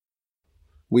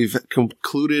We've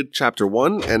concluded chapter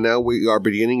 1, and now we are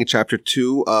beginning in chapter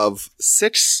 2 of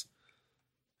 6.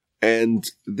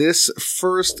 And this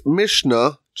first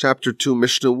Mishnah, chapter 2,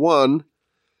 Mishnah 1,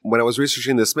 when I was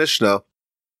researching this Mishnah,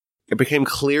 it became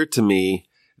clear to me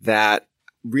that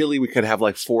really we could have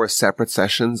like 4 separate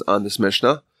sessions on this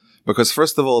Mishnah. Because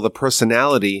first of all, the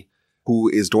personality who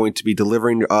is going to be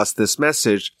delivering to us this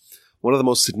message, one of the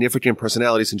most significant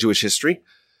personalities in Jewish history.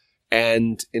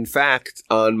 And in fact,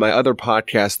 on my other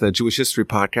podcast, the Jewish History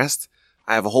Podcast,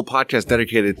 I have a whole podcast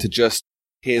dedicated to just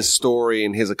his story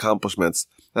and his accomplishments.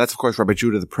 And that's, of course, Rabbi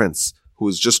Judah the Prince, who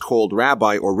is just called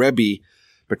Rabbi or Rebbe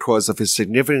because of his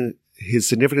significance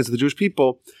to the Jewish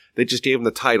people. They just gave him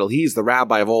the title. He's the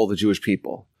rabbi of all the Jewish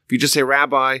people. If you just say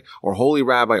rabbi or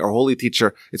holy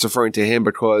teacher, it's referring to him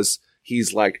because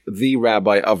he's like the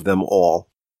rabbi of them all.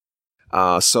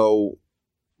 So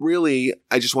really,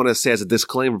 I just want to say as a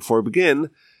disclaimer before we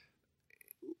begin,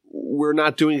 we're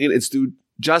not doing it. It's due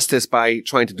justice by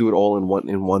trying to do it all in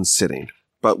one sitting,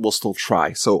 but we'll still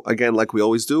try. So again, like we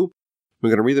always do, we're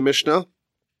going to read the Mishnah,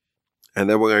 and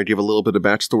then we're going to give a little bit of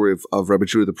backstory of Rabbi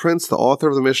Judah the Prince, the author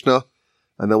of the Mishnah,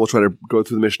 and then we'll try to go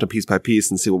through the Mishnah piece by piece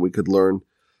and see what we could learn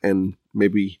and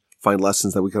maybe find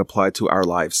lessons that we can apply to our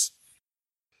lives.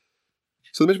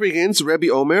 So the Mishnah begins, Rebbe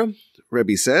Omer,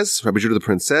 Rebbe says, Rabbi Judah the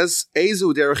Prince says,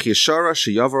 Ezu derech yeshara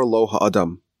sheyavar lo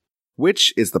ha'adam,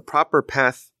 which is the proper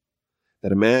path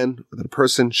that a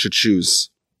person should choose.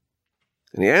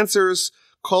 And he answers,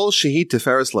 Kol shehi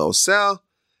tiferes la'oseh,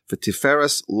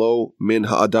 v'tiferes lo min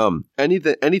ha'adam.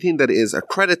 Anything that is a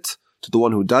credit to the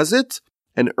one who does it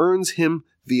and earns him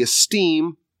the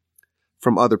esteem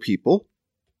from other people.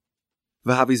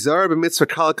 V'havizar b'mitzvah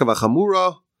kala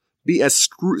kavachamura, be as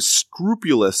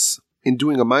scrupulous in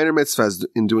doing a minor mitzvah as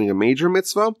in doing a major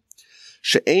mitzvah.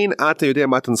 She'ein ata yodea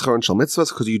matan zcharon shel mitzvahs,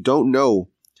 because you don't know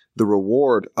the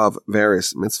reward of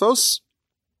various mitzvos.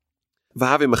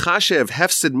 V'havi mechashev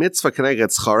hefsid mitzvah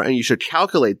keneged zchar, and you should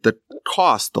calculate the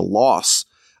cost, the loss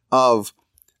of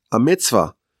a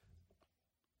mitzvah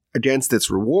against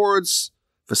its rewards.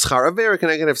 V'schar avera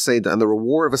keneged hefsid, and the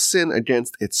reward of a sin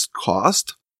against its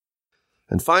cost.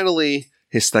 And finally,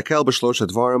 histakel b'shlosh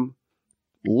advarim,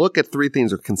 look at 3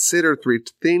 things or consider 3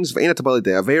 things,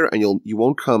 and you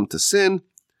won't come to sin.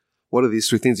 What are these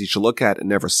 3 things you should look at and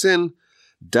never sin?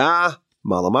 Da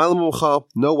malamal mucha,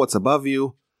 know what's above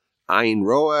you. Ayin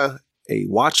roa, a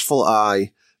watchful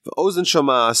eye. V'ozen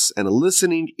shamas, and a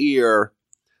listening ear.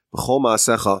 V'chol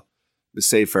ma'asecha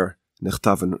b'sefer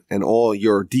nechtaven, and all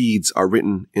your deeds are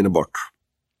written in a book.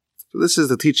 So this is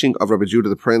the teaching of Rabbi Judah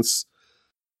the Prince.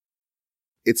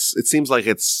 It seems like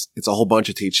it's a whole bunch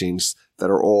of teachings that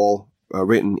are all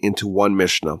written into one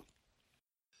Mishnah.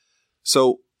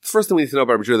 So the first thing we need to know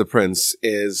about Rabbi Judah the Prince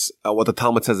is what the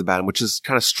Talmud says about him, which is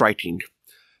kind of striking.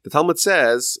 The Talmud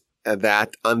says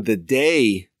that on the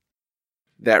day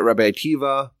that Rabbi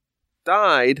Akiva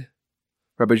died,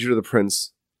 Rabbi Judah the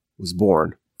Prince was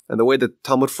born. And the way the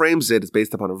Talmud frames it is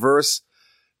based upon a verse,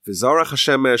 V'zarach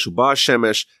HaShemesh Uba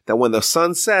HaShemesh, that when the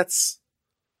sun sets,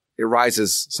 it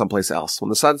rises someplace else. When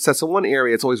the sun sets in one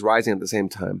area, it's always rising at the same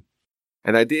time.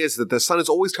 And the idea is that the sun is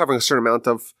always covering a certain amount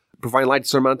providing light to a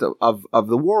certain amount of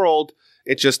the world.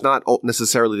 It's just not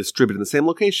necessarily distributed in the same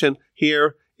location.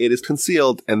 Here, it is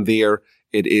concealed, and there,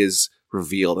 it is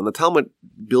revealed. And the Talmud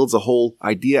builds a whole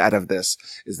idea out of this,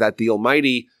 is that the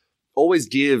Almighty always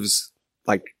gives,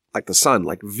 like the sun,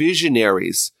 like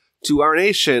visionaries to our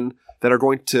nation that are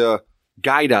going to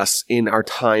guide us in our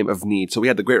time of need. So we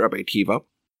had the great Rabbi Akiva.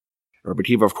 Rabbi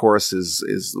Akiva, of course, is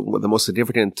the most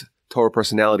significant Torah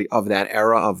personality of that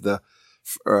era, of the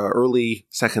early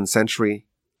 2nd century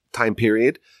time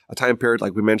period, a time period,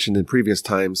 like we mentioned in previous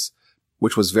times,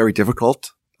 which was very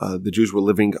difficult. The Jews were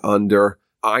living under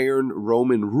iron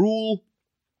Roman rule,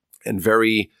 and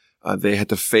they had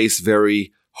to face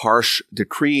very harsh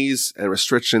decrees and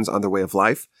restrictions on their way of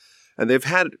life. And they've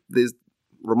had this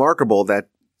remarkable that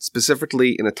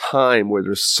specifically in a time where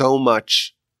there's so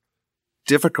much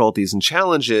difficulties and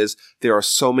challenges, there are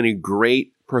so many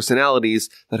great personalities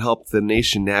that help the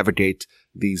nation navigate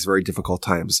these very difficult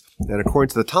times. And according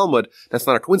to the Talmud, that's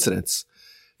not a coincidence.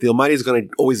 The Almighty is going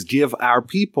to always give our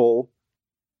people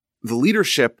the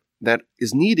leadership that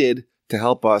is needed to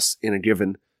help us in a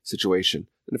given situation.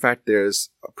 In fact,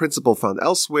 there's a principle found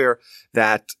elsewhere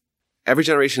that every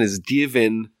generation is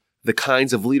given the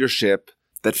kinds of leadership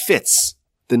that fits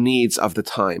the needs of the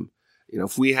time.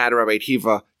 If we had Rabbi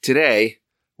Akiva today,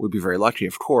 we'd be very lucky,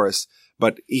 of course,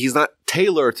 but he's not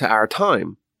tailored to our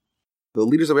time. The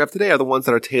leaders that we have today are the ones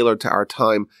that are tailored to our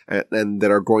time and that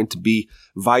are going to be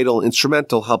vital,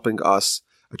 instrumental, helping us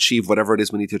achieve whatever it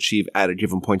is we need to achieve at a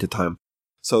given point in time.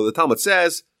 So the Talmud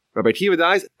says, Rabbi Akiva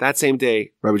dies, that same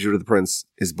day, Rabbi Judah the Prince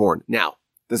is born. Now,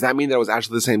 does that mean that it was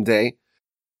actually the same day?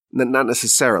 Not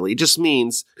necessarily. It just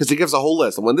means, because it gives a whole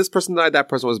list. When this person died, that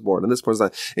person was born, and this person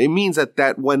died. It means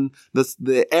that when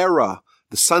the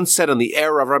sun set on the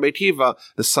era of Rabbi Akiva,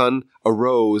 the sun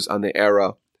arose on the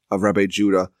era of Rabbi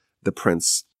Judah the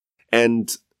Prince.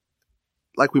 And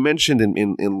like we mentioned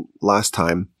in last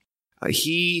time,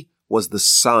 he was the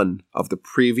son of the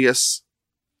previous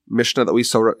Mishnah that we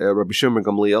saw, Rabbi Shimon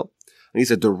ben Gamliel. And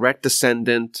he's a direct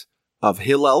descendant of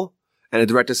Hillel and a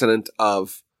direct descendant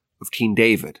of King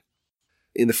David.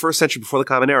 In the first century before the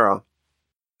Common Era,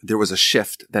 there was a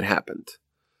shift that happened.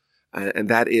 And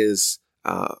that is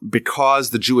because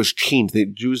the Jews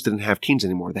didn't have kings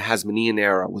anymore. The Hasmonean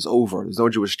era was over. There's no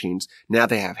Jewish kings. Now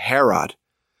they have Herod,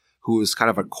 who is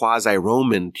kind of a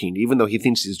quasi-Roman king. Even though he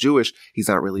thinks he's Jewish, he's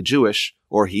not really Jewish.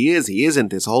 Or he is, he isn't.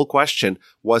 This whole question,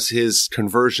 was his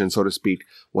conversion, so to speak,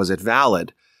 was it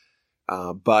valid?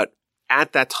 But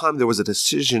at that time, there was a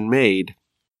decision made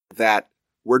that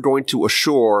we're going to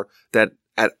assure that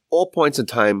at all points in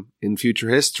time in future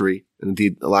history, and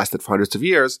indeed it lasted for hundreds of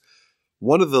years,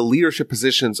 one of the leadership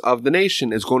positions of the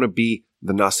nation is going to be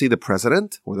the Nasi, the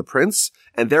president, or the prince,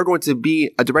 and they're going to be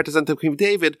a direct descendant of King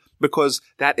David because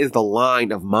that is the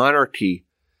line of monarchy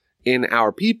in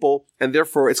our people, and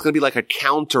therefore it's going to be like a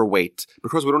counterweight.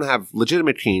 Because we don't have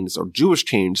legitimate kings or Jewish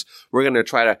kings, we're going to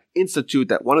try to institute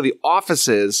that one of the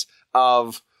offices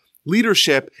of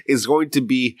leadership is going to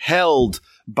be held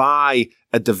by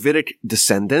a Davidic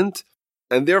descendant,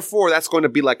 and therefore that's going to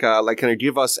be like going to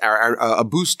give us a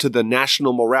boost to the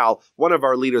national morale. One of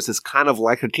our leaders is kind of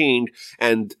like a king,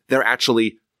 and they're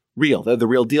actually real. They're the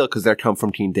real deal because they come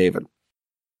from King David.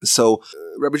 So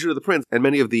Rabbi Judah the Prince and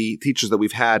many of the teachers that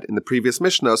we've had in the previous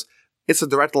Mishnahs, it's a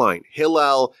direct line.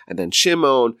 Hillel, and then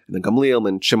Shimon, and then Gamliel, and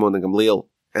then Shimon and Gamliel,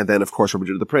 and then of course Rabbi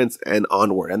Judah the Prince, and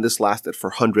onward. And this lasted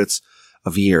for hundreds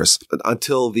of years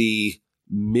until the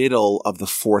middle of the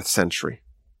 4th century.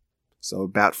 So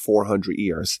about 400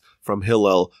 years from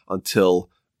Hillel until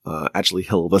actually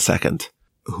Hillel II,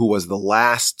 who was the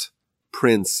last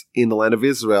prince in the land of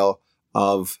Israel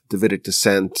of Davidic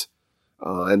descent.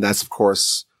 And that's, of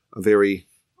course,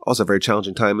 also a very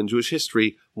challenging time in Jewish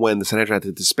history when the Sanhedrin had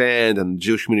to disband and the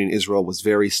Jewish community in Israel was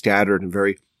very scattered and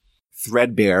very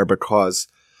threadbare because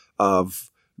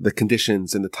of the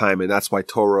conditions in the time. And that's why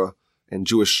Torah and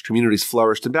Jewish communities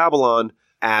flourished in Babylon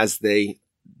as they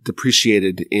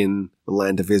depreciated in the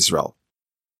land of Israel.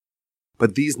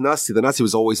 But the Nasi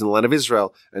was always in the land of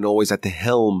Israel and always at the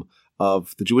helm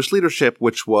of the Jewish leadership,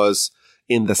 which was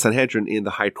in the Sanhedrin, in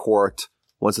the high court.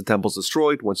 Once the temple's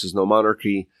destroyed, once there's no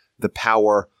monarchy, the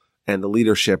power and the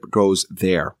leadership goes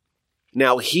there.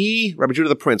 Now Rabbi Judah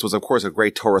the Prince, was of course a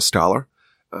great Torah scholar,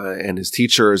 and his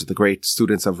teachers, the great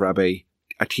students of Rabbi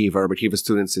Akiva. Rabbi Akiva's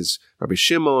students is Rabbi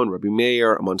Shimon, Rabbi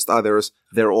Meir, amongst others.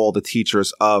 They're all the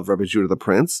teachers of Rabbi Judah the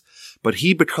Prince. But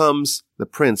he becomes the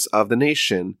prince of the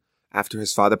nation after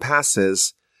his father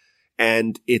passes,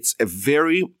 and it's a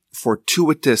very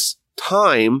fortuitous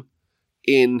time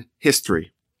in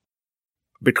history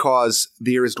because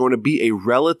there is going to be a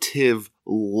relative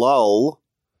lull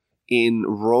in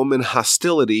Roman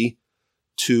hostility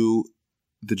to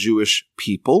the Jewish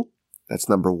people. That's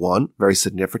number one, very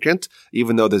significant,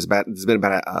 even though there's been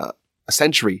about a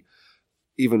century,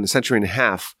 even a century and a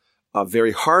half, of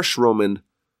very harsh Roman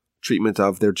treatment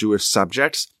of their Jewish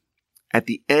subjects. At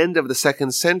the end of the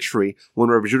 2nd century, when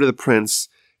Rabbi Judah the Prince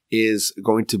is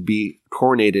going to be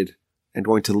coronated and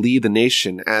going to lead the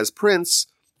nation as prince,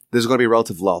 there's going to be a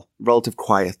relative lull, relative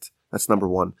quiet. That's number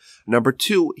one. Number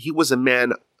two, he was a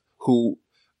man who,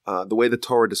 the way the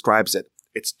Torah describes it,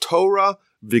 it's Torah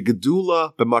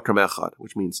v'gedula b'makam echad,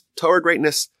 which means Torah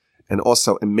greatness and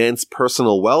also immense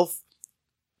personal wealth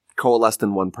coalesced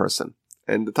in one person.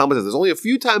 And the Talmud says there's only a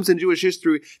few times in Jewish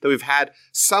history that we've had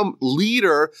some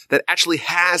leader that actually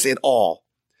has it all.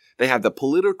 They have the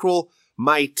political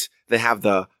might, they have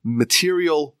the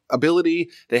material ability,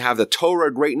 they have the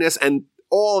Torah greatness, and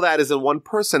all that is in one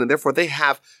person. And therefore they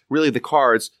have really the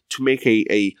cards to make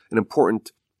an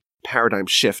important paradigm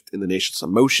shift in the nation. So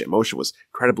Moshe was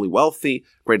incredibly wealthy,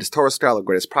 greatest Torah scholar,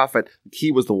 greatest prophet.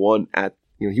 He was the one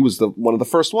he was one of the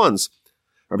first ones.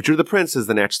 Rabbi Judah the Prince is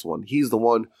the next one. He's the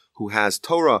one who has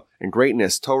Torah and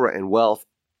greatness, Torah and wealth,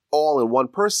 all in one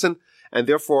person. And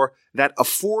therefore that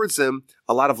affords him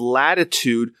a lot of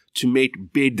latitude to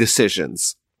make big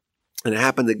decisions. And it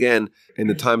happened again in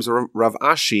the times of Rav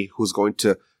Ashi, who's going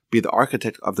to be the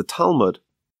architect of the Talmud.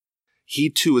 He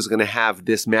too is going to have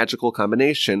this magical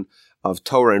combination of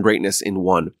Torah and greatness in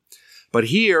one. But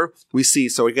here we see,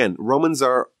 so again, Romans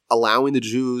are allowing the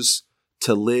Jews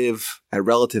to live at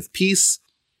relative peace.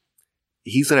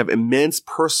 He's going to have immense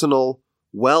personal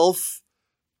wealth,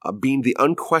 being the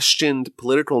unquestioned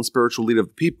political and spiritual leader of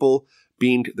the people,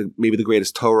 being maybe the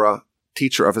greatest Torah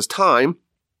teacher of his time,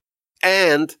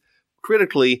 and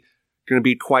critically, going to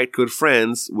be quite good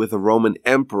friends with the Roman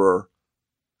emperor,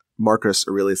 Marcus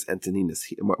Aurelius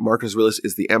Antoninus. Marcus Aurelius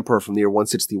is the emperor from the year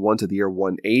 161 to the year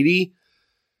 180.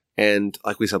 And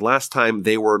like we said last time,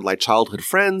 they were like childhood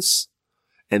friends,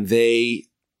 and they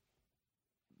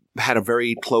had a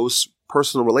very close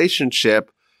personal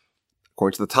relationship.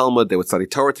 According to the Talmud, they would study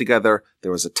Torah together.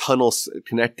 There was a tunnel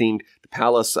connecting the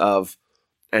palace of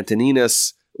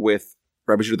Antoninus with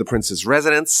Rabbi Judah the Prince's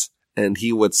residence, and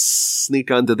he would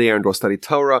sneak under there and go study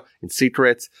Torah in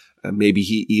secret. Maybe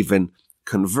he even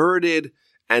converted,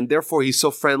 and therefore he's so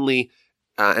friendly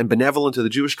and benevolent to the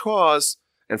Jewish cause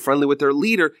and friendly with their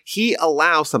leader. He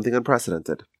allows something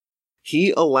unprecedented.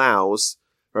 He allows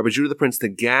Rabbi Judah the Prince to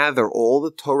gather all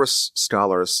the Torah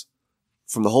scholars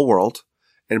from the whole world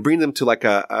and bring them to like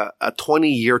a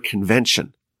 20-year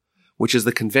convention, which is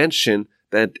the convention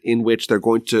that in which they're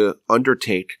going to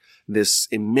undertake this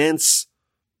immense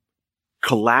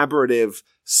collaborative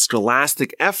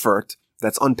scholastic effort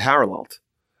that's unparalleled.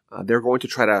 They're going to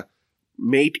try to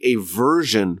make a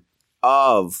version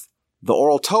of the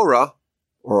Oral Torah,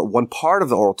 or one part of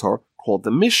the Oral Torah, called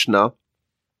the Mishnah,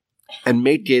 and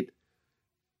make it,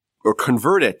 or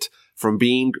convert it from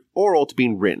being oral to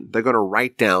being written. They're going to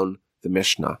write down the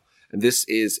Mishnah. And this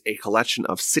is a collection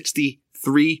of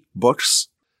 63 books,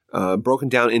 broken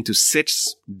down into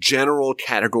 6 general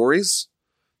categories.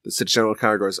 The 6 general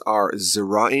categories are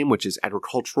Zeraim, which is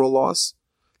agricultural laws.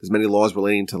 There's many laws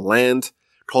relating to land,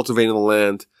 cultivating the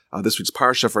land. This week's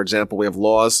Parsha, for example, we have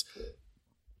laws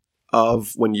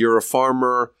of when you're a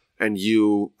farmer and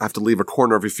you have to leave a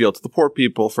corner of your field to the poor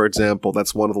people, for example.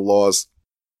 That's one of the laws.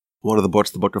 One of the books,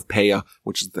 the book of Peah,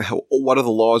 which is one of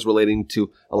the laws relating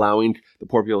to allowing the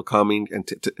poor people coming and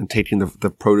taking the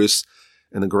produce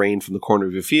and the grain from the corner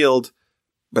of your field.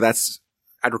 But that's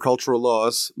agricultural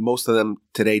laws. Most of them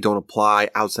today don't apply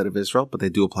outside of Israel, but they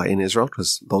do apply in Israel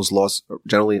because those laws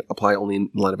generally apply only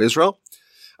in the land of Israel.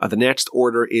 The next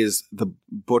order is the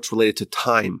books related to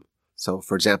time. So,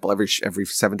 for example, every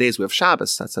 7 days we have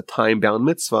Shabbos. That's a time-bound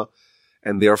mitzvah,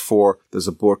 and therefore there's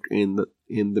a book in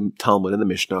the Talmud and the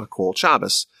Mishnah called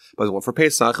Shabbos. But there's one for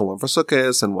Pesach, and one for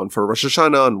Sukkot, and one for Rosh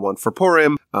Hashanah, and one for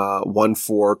Purim, one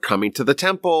for coming to the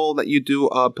temple that you do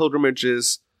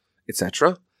pilgrimages,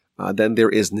 etc. Then there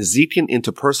is Nezikin,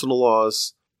 interpersonal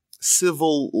laws,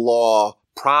 civil law,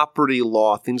 property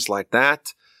law, things like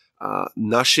that.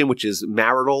 Nashim, which is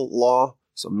marital law,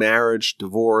 so marriage,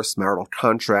 divorce, marital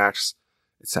contracts,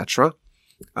 etc.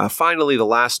 Finally, the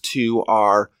last 2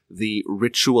 are the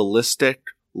ritualistic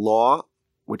law,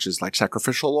 which is like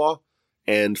sacrificial law,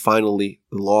 and finally,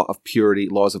 the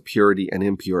laws of purity and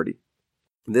impurity.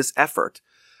 This effort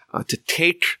to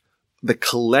take the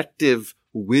collective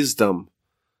wisdom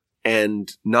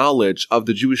and knowledge of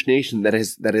the Jewish nation that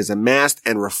is amassed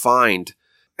and refined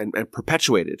and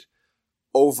perpetuated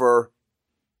over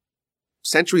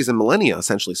centuries and millennia,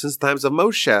 essentially, since the times of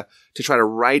Moshe, to try to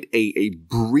write a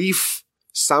brief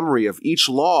summary of each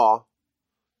law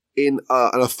in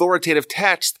an authoritative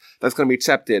text that's going to be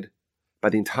accepted by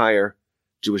the entire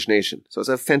Jewish nation. So it's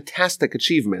a fantastic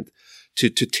achievement to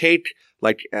take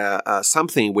like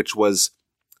something which was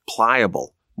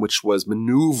pliable, which was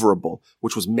maneuverable,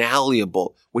 which was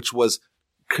malleable, which was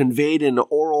conveyed in an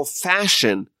oral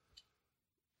fashion,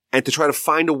 and to try to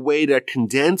find a way to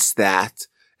condense that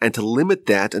and to limit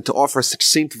that and to offer a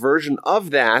succinct version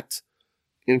of that.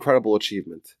 Incredible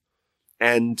achievement.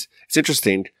 And it's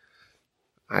interesting.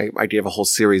 I gave a whole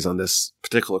series on this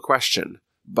particular question,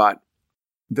 but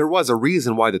there was a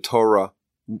reason why the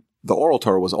oral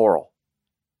Torah was oral.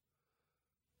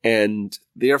 And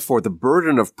therefore the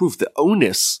burden of proof, the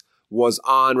onus, was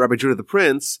on Rabbi Judah the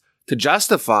Prince to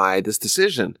justify this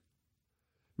decision.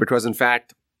 Because in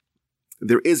fact,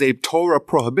 there is a Torah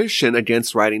prohibition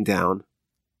against writing down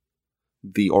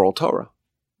the oral Torah.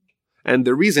 And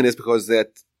the reason is because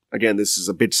that, again, this is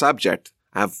a big subject.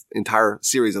 I have an entire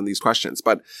series on these questions,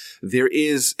 but there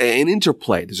is an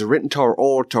interplay. There's a written Torah,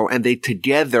 oral Torah, and they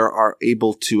together are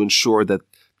able to ensure that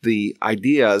the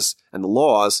ideas and the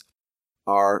laws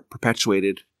are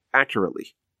perpetuated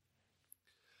accurately.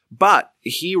 But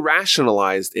he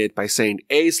rationalized it by saying,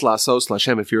 Eis lasos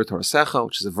l'Hashem efir Torasecha,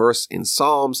 which is a verse in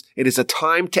Psalms. It is a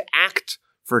time to act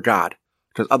for God,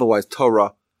 because otherwise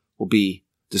Torah will be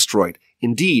destroyed.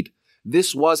 Indeed,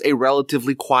 this was a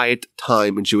relatively quiet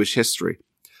time in Jewish history,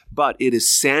 but it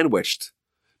is sandwiched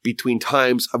between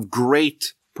times of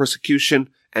great persecution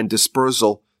and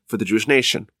dispersal for the Jewish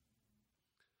nation.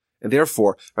 And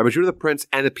therefore, Rabbi Judah the Prince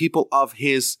and the people of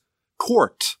his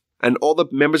court and all the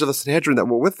members of the Sanhedrin that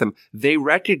were with him, they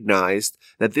recognized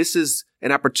that this is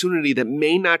an opportunity that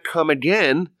may not come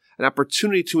again, an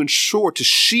opportunity to ensure, to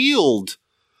shield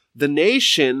the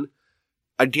nation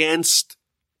against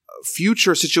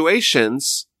future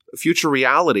situations, future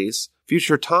realities,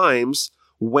 future times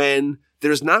when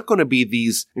there's not going to be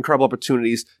these incredible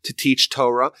opportunities to teach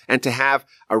Torah and to have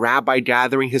a rabbi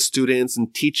gathering his students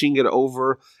and teaching it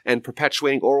over and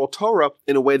perpetuating oral Torah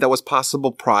in a way that was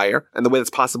possible prior and the way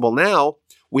that's possible now.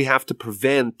 We have to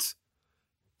prevent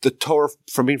the Torah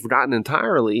from being forgotten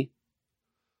entirely.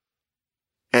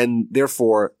 And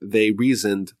therefore, they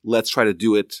reasoned, let's try to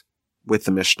do it with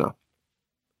the Mishnah.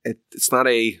 It's not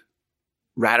a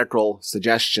radical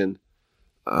suggestion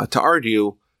to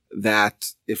argue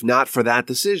that if not for that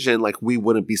decision, like, we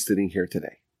wouldn't be sitting here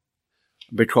today.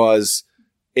 Because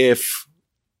if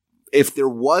there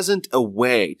wasn't a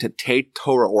way to take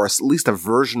Torah, or at least a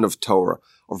version of Torah,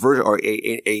 or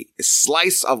a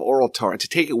slice of oral Torah, to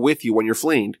take it with you when you're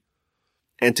fleeing,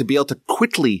 and to be able to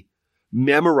quickly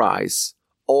memorize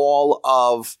all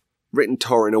of written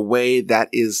Torah in a way that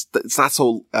it's not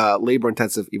so labor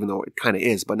intensive, even though it kind of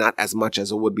is, but not as much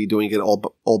as it would be doing it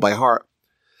all by heart.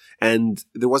 And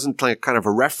there wasn't like kind of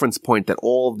a reference point that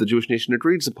all of the Jewish nation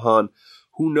agrees upon.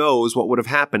 Who knows what would have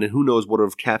happened, and who knows what would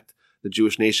have kept the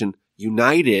Jewish nation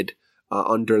united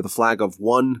under the flag of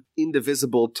one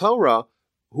indivisible Torah.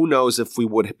 Who knows if we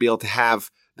would be able to have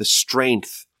the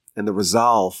strength and the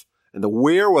resolve and the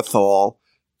wherewithal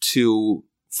to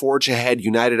forge ahead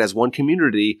united as one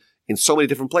community in so many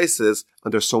different places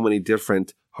under so many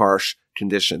different harsh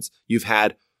conditions. You've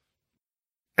had,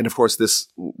 and of course, this,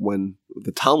 when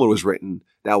the Talmud was written,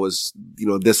 that was,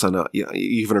 this on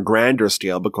even a grander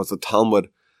scale, because the Talmud,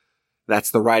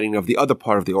 that's the writing of the other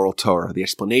part of the oral Torah, the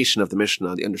explanation of the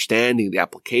Mishnah, the understanding, the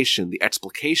application, the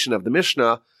explication of the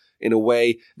Mishnah in a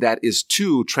way that is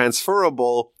too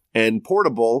transferable and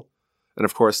portable. And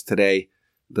of course, today,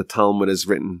 the Talmud is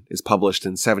published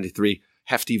in 73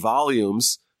 hefty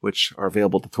volumes, which are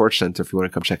available at the Torch Center if you want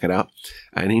to come check it out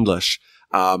in English.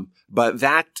 But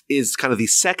that is kind of the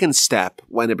second step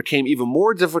when it became even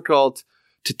more difficult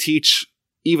to teach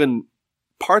even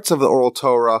parts of the oral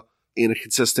Torah in a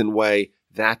consistent way.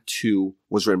 That too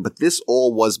was written. But this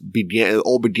all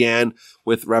began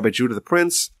with Rabbi Judah the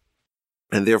Prince,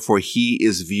 and therefore he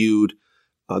is viewed,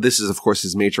 this is of course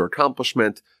his major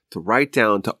accomplishment, to write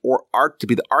down, to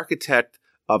be the architect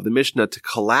of the Mishnah, to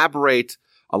collaborate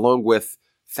along with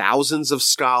thousands of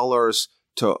scholars,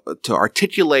 to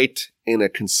articulate in a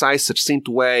concise, succinct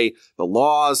way the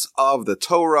laws of the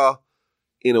Torah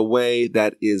in a way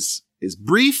that is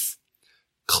brief,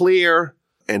 clear,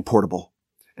 and portable.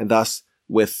 And thus,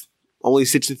 with only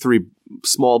 63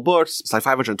 small books, it's like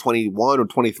 521 or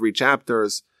 23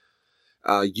 chapters,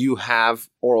 you have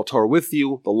oral Torah with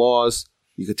you, the laws,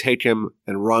 you could take him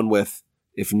and run with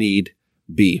if need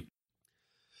be.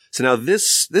 So now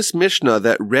this Mishnah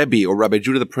that Rebbe, or Rabbi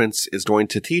Judah the Prince, is going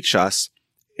to teach us,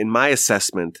 in my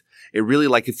assessment, it really,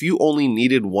 like, if you only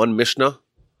needed one Mishnah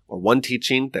or one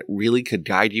teaching that really could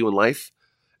guide you in life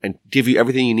and give you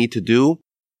everything you need to do,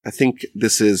 I think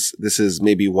this is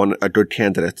maybe a good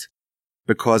candidate,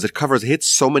 because it hits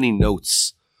so many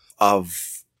notes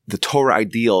of the Torah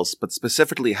ideals, but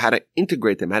specifically how to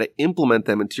integrate them, how to implement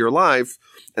them into your life,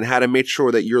 and how to make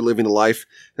sure that you're living the life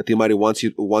that the Almighty wants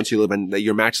you to live, and that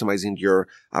you're maximizing your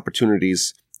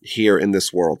opportunities here in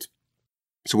this world.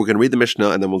 So we're going to read the Mishnah,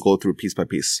 and then we'll go through piece by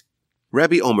piece.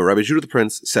 Rabbi Judah the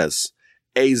Prince says,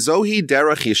 Zohi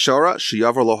derech yeshara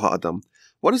sheyavar lo ha'adam.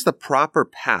 What is the proper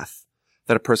path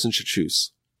that a person should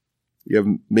choose? You have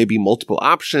maybe multiple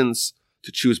options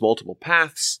to choose multiple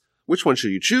paths. Which one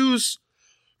should you choose?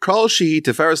 Kol shehi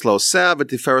tiferes lo oseh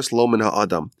v'tiferes lo min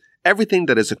ha'adam. Everything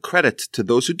that is a credit to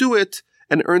those who do it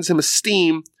and earns him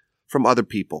esteem from other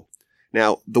people.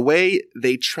 Now, the way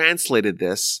they translated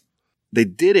this, they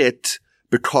did it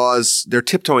because they're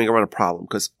tiptoeing around a problem.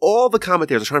 Because all the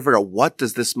commentators are trying to figure out, what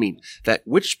does this mean? That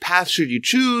which path should you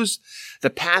choose? The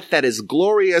path that is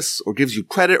glorious or gives you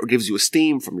credit or gives you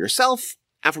esteem from yourself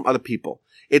and from other people.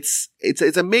 It's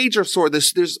a major sword.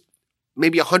 There's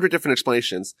maybe 100 different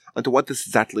explanations onto what this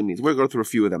exactly means. We're going to go through a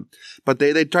few of them. But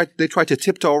they try to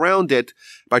tiptoe around it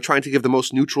by trying to give the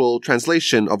most neutral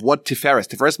translation of what Tiferes.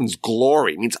 Tiferes means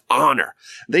glory, means honor.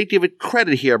 They give it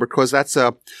credit here because that's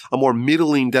a more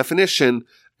middling definition,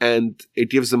 and it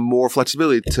gives them more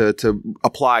flexibility to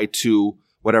apply to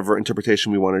whatever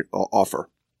interpretation we want to offer.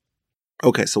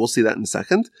 Okay, so we'll see that in a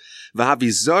second.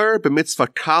 V'havizar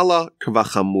b'mitzvah kala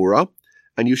k'vachamura.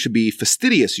 And you should be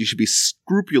fastidious, you should be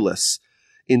scrupulous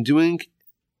in doing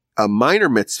a minor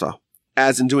mitzvah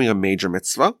as in doing a major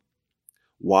mitzvah.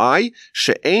 Why?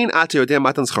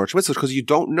 Because you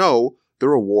don't know the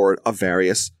reward of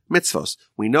various mitzvos.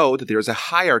 We know that there's a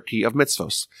hierarchy of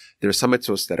mitzvos. There are some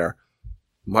mitzvos that are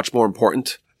much more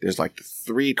important. There's like the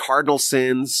 3 cardinal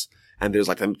sins, and there's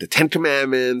like the 10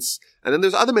 commandments, and then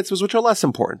there's other mitzvahs which are less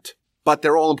important. But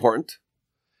they're all important.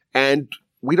 And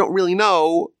we don't really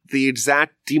know the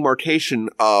exact demarcation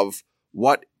of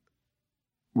what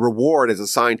reward is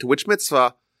assigned to which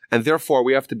mitzvah, and therefore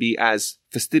we have to be as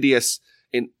fastidious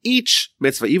in each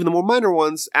mitzvah, even the more minor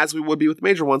ones, as we would be with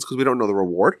major ones, because we don't know the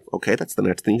reward. Okay, that's the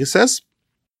next thing he says.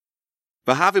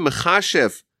 V'havi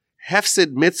mechashev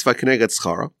hefsid mitzvah k'neged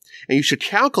schara, and you should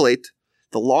calculate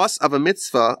the loss of a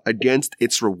mitzvah against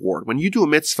its reward. When you do a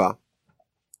mitzvah,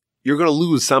 you're going to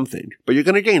lose something, but you're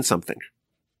going to gain something.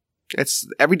 It's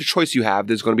every choice you have,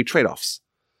 there's going to be trade-offs.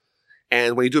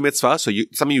 And when you do a mitzvah, so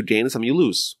some of you gain and some of you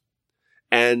lose.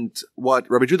 And what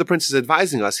Rabbi Judah Prince is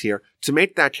advising us here, to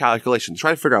make that calculation,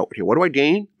 try to figure out here, what do I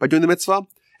gain by doing the mitzvah?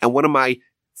 And what am I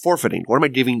forfeiting? What am I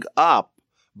giving up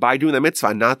by doing the mitzvah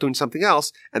and not doing something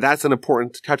else? And that's an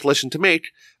important calculation to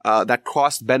make, that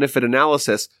cost-benefit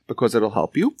analysis, because it'll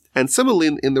help you. And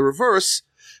similarly, in the reverse,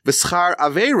 v'schar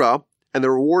aveira, and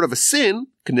the reward of a sin,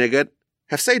 k'neged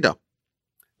hefseda.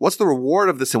 What's the reward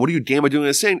of the sin? What do you gain by doing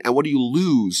a sin? And what do you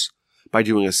lose by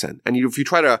doing a sin? And if you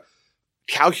try to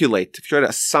calculate, if you try to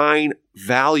assign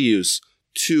values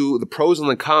to the pros and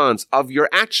the cons of your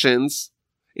actions,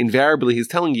 invariably he's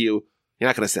telling you, you're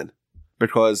not going to sin.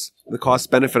 Because the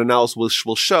cost-benefit analysis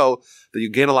will show that you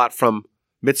gain a lot from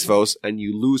mitzvos and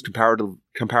you lose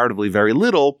comparatively very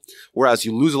little, whereas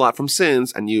you lose a lot from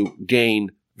sins and you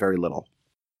gain very little.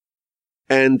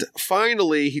 And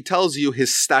finally, he tells you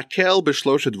his stakel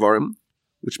b'shlosha dvarim,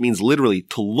 which means literally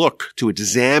to look, to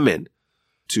examine,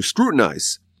 to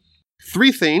scrutinize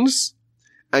 3 things,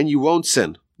 and you won't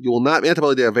sin. You will not,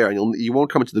 and you won't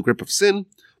come into the grip of sin.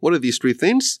 What are these 3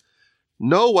 things?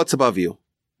 Know what's above you.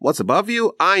 What's above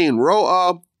you? Ayin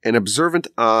ro'ah, an observant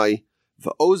eye,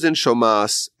 v'ozen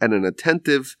shomas, and an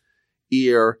attentive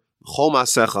ear, chol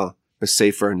ma'asecha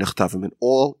b'sefer nechtavim, and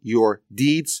all your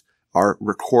deeds are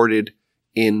recorded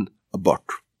in a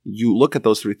book. You look at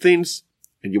those 3 things,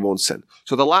 and you won't sin.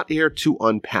 So there's a lot here to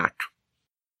unpack.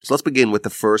 So let's begin with the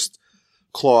first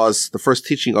clause, the first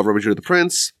teaching of Rabbi Judah the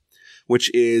Prince, which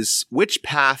is, which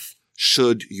path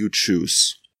should you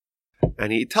choose?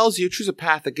 And he tells you, choose a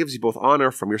path that gives you both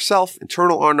honor from yourself,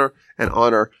 internal honor, and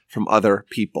honor from other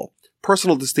people.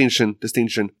 Personal distinction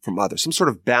from others. Some sort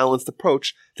of balanced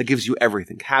approach that gives you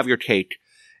everything. Have your cake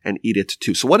and eat it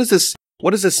too. So what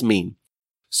does this mean?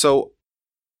 So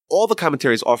all the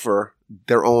commentaries offer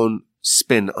their own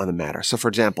spin on the matter. So for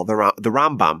example, the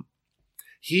Rambam,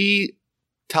 he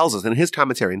tells us in his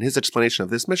commentary, in his explanation of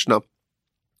this Mishnah,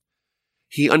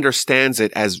 he understands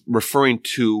it as referring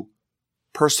to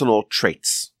personal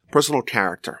traits, personal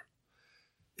character.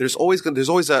 There's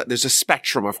a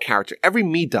spectrum of character. Every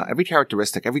midah, every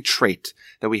characteristic, every trait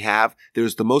that we have,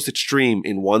 there's the most extreme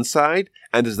in one side,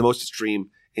 and there's the most extreme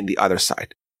in the other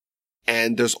side.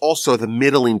 And there's also the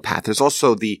middling path. There's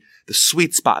also the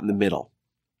sweet spot in the middle.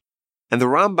 And the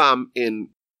Rambam,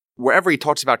 wherever he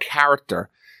talks about character,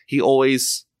 he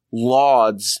always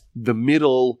lauds the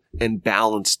middle and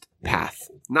balanced path,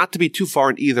 not to be too far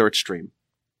in either extreme.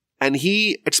 And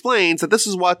he explains that this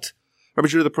is what Rabbi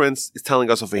Judah the Prince is telling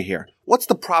us over here. What's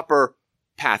the proper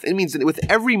path? It means that with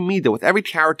every midah, with every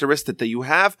characteristic that you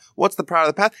have, what's the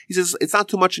proper path? He says it's not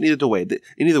too much in either way.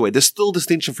 There's still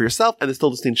distinction for yourself and there's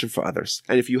still distinction for others.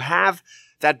 And if you have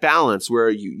that balance where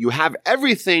you have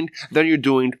everything, then you're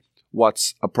doing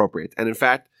what's appropriate. And in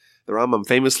fact, the Rambam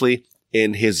famously,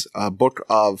 in his book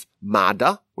of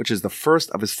Mada, which is the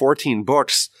first of his 14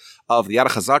 books of the Yad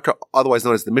HaChazaka, otherwise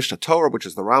known as the Mishnah Torah, which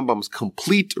is the Rambam's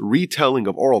complete retelling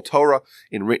of oral Torah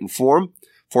in written form.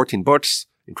 14 books,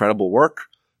 incredible work,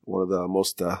 one of the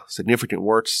most significant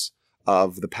works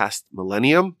of the past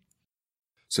millennium.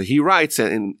 So he writes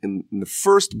in the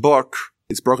first book,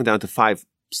 it's broken down to 5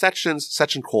 sections,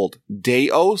 section called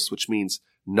Deos, which means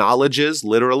knowledges,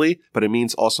 literally, but it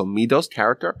means also midos,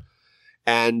 character.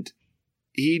 And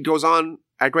he goes on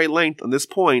at great length on this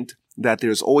point that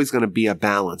there's always going to be a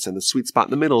balance, and the sweet spot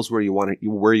in the middle is where you want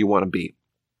to be.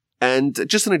 And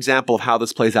just an example of how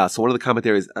this plays out. So one of the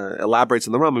commentaries elaborates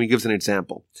on the Rambam. He gives an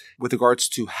example with regards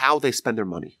to how they spend their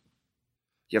money.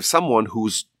 You have someone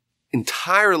who's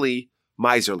entirely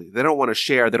miserly. They don't want to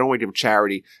share. They don't want to give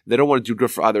charity. They don't want to do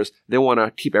good for others. They want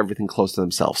to keep everything close to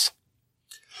themselves.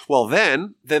 Well,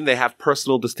 then they have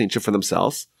personal distinction for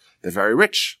themselves. They're very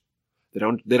rich.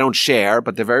 They don't share,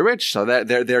 but they're very rich. So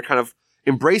they're kind of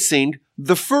embracing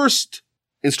the first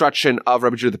instruction of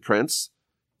Rabbi Judah the Prince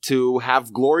to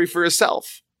have glory for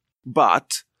yourself.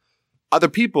 But other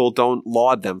people don't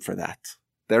laud them for that.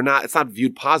 It's not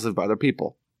viewed positive by other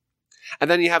people. And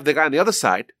then you have the guy on the other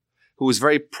side who is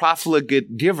very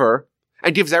profligate giver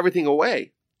and gives everything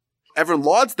away. Everyone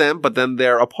lauds them, but then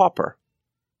they're a pauper.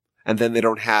 And then they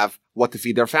don't have what to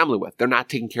feed their family with. They're not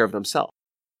taking care of themselves.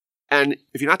 And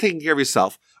if you're not taking care of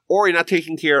yourself, or you're not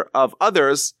taking care of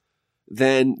others,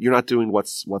 then you're not doing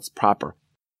what's proper.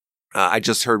 I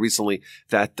just heard recently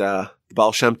that the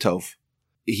Baal Shem Tov,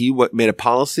 he made a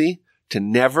policy to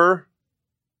never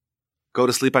go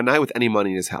to sleep at night with any money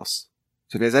in his house.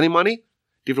 So if he has any money,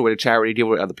 give it away to charity, give it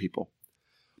away to other people.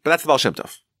 But that's the Baal Shem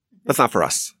Tov. That's not for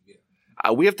us.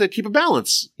 We have to keep a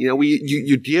balance.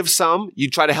 You give some, you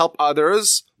try to help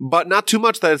others, but not too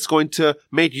much that it's going to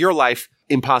make your life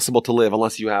impossible to live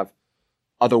unless you have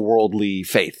otherworldly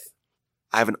faith.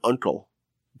 I have an uncle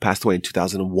who passed away in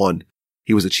 2001.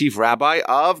 He was the chief rabbi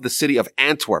of the city of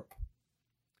Antwerp.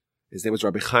 His name was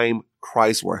Rabbi Chaim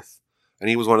Kreisworth, and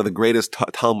he was one of the greatest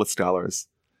Talmud scholars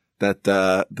that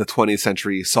the 20th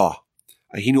century saw.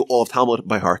 He knew all of Talmud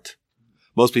by heart.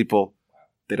 Most people,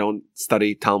 they don't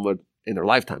study Talmud in their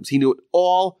lifetimes. He knew it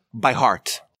all by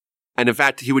heart. And in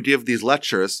fact, he would give these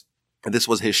lectures, and this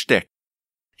was his shtick.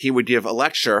 He would give a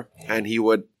lecture, and he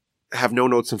would have no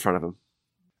notes in front of him.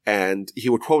 And he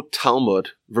would quote Talmud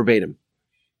verbatim.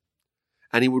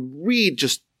 And he would read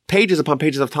just pages upon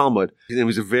pages of Talmud. He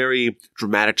was a very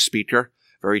dramatic speaker,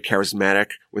 very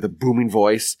charismatic, with a booming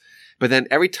voice. But then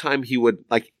every time he would,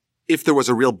 if there was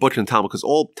a real book in Talmud, because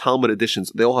all Talmud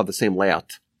editions, they all have the same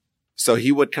layout. So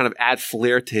he would kind of add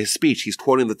flair to his speech. He's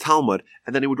quoting the Talmud,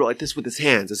 and then he would go like this with his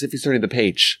hands, as if he's turning the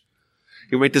page.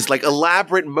 He would make this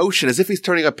elaborate motion, as if he's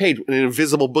turning a page in an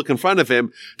invisible book in front of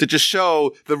him, to just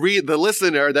show the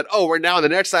listener that, we're now on the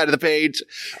next side of the page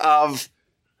of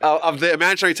the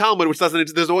imaginary Talmud, which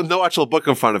there's no actual book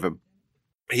in front of him.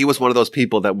 He was one of those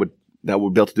people that would be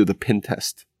able to do the pin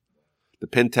test. The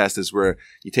pin test is where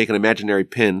you take an imaginary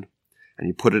pin and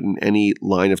you put it in any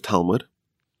line of Talmud,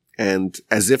 and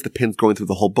as if the pin's going through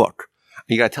the whole book.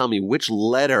 You got to tell me which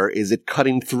letter is it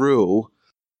cutting through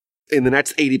in the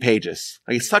next 80 pages.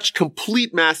 Such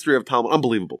complete mastery of Talmud,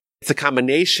 unbelievable. It's a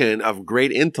combination of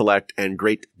great intellect and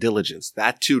great diligence.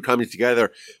 That two coming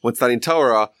together when studying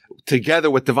Torah, together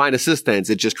with divine assistance,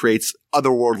 it just creates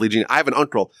otherworldly genius. I have an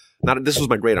uncle. This was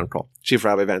my great uncle, Chief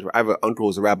Rabbi Van. I have an uncle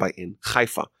who's a rabbi in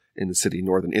Haifa, in the city,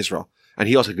 northern Israel. And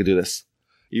he also could do this.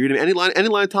 You read him any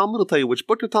line of Talmud, he'll tell you which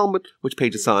book of Talmud, which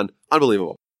page it's on.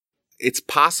 Unbelievable. It's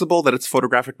possible that it's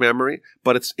photographic memory,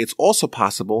 but it's also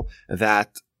possible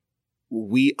that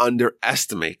we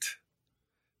underestimate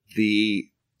the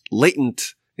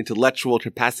latent intellectual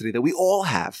capacity that we all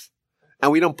have.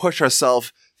 And we don't push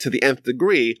ourselves to the nth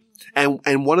degree. And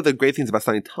one of the great things about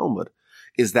studying Talmud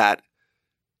is that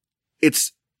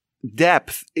its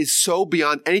depth is so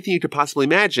beyond anything you could possibly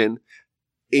imagine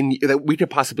that we could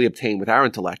possibly obtain with our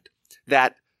intellect,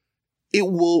 that it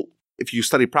will, if you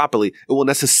study properly, it will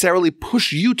necessarily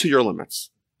push you to your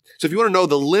limits. So if you want to know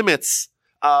the limits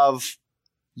of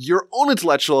your own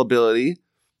intellectual ability,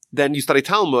 then you study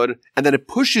Talmud, and then it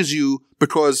pushes you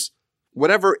because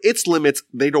whatever its limits,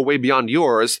 they go way beyond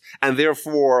yours, and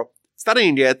therefore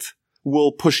studying it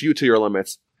will push you to your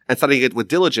limits. And studying it with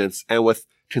diligence and with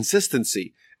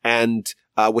consistency and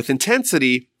with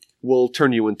intensity will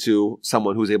turn you into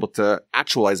someone who's able to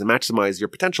actualize and maximize your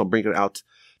potential, bring it out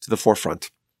to the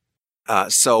forefront.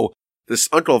 So this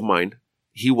uncle of mine,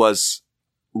 he was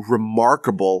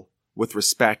remarkable with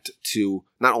respect to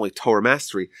not only Torah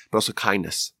mastery, but also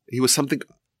kindness. He was something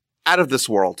out of this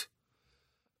world.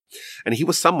 And he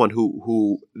was someone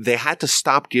who they had to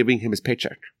stop giving him his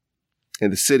paycheck. In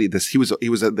the city, he was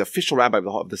the official rabbi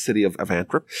of the city of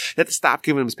Antwerp. They had to stop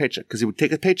giving him his paycheck because he would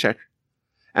take a paycheck,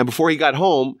 and before he got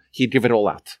home, he'd give it all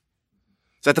out.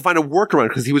 So I had to find a workaround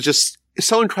because he was just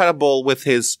so incredible with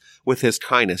his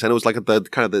kindness, and it was like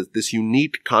this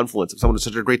unique confluence of someone who's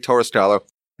such a great Torah scholar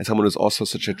and someone who's also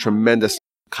such a tremendous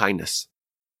kindness.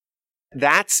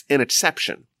 That's an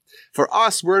exception. For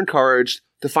us, we're encouraged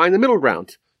to find the middle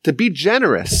ground, to be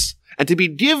generous and to be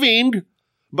giving,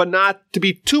 but not to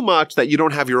be too much that you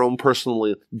don't have your own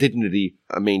personal dignity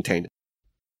maintained.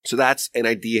 So that's an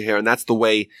idea here, and that's the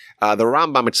way the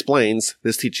Rambam explains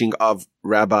this teaching of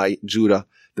Rabbi Judah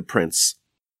the Prince.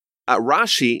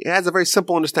 Rashi has a very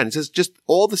simple understanding. It says just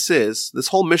all this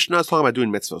whole Mishnah is talking about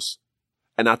doing mitzvahs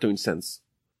and not doing sins.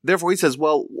 Therefore, he says,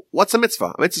 well, what's a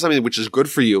mitzvah? A mitzvah is something which is good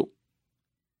for you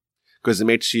because it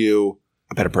makes you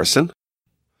a better person.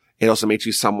 It also makes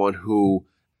you someone who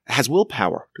has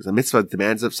willpower, because a mitzvah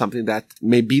demands of something that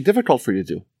may be difficult for you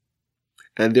to do.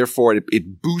 And therefore,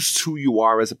 it boosts who you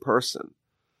are as a person.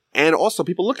 And also,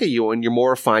 people look at you and you're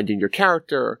more refined in your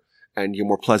character, and you're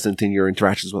more pleasant in your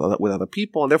interactions with other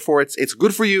people. And therefore, it's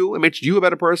good for you. It makes you a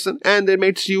better person, and it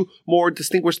makes you more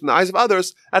distinguished in the eyes of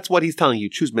others. That's what he's telling you.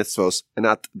 Choose mitzvos and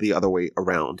not the other way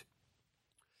around.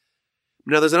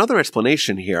 Now, there's another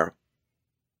explanation here,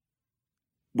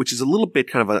 which is a little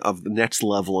bit kind of the next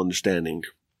level understanding.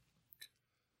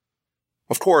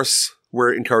 Of course,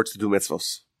 we're encouraged to do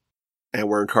mitzvos, and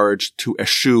we're encouraged to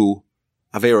eschew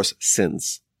averos,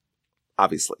 sins.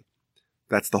 Obviously,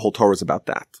 that's the whole Torah is about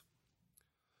that.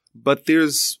 But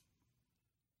there's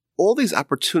all these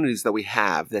opportunities that we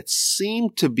have that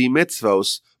seem to be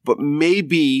mitzvos, but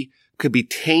maybe could be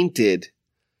tainted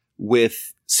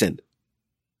with sin.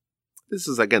 This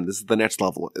is the next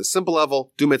level. A simple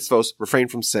level, do mitzvos, refrain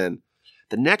from sin.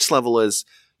 The next level is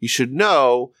you should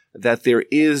know that there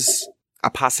is a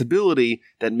possibility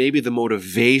that maybe the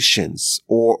motivations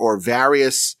or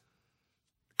various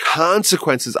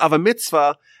consequences of a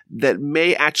mitzvah that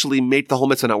may actually make the whole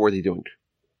mitzvah not worthy doing.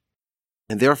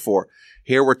 And therefore,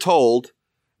 here we're told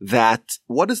that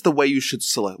what is the way you should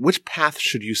select? Which path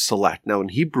should you select? Now, in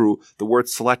Hebrew, the word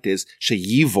select is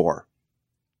sheyivor.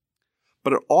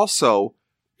 But it also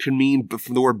can mean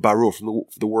from the word baruch, from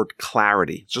the word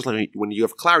clarity. It's just like when you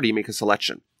have clarity, you make a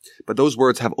selection. But those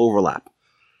words have overlap.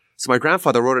 So my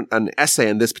grandfather wrote an essay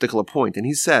on this particular point, and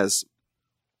he says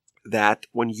that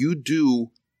when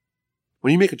you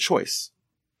make a choice,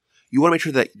 you want to make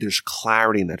sure that there's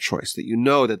clarity in that choice, that you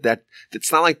know that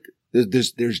it's not like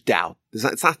there's doubt.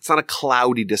 It's not a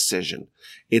cloudy decision.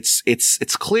 It's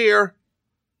clear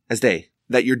as day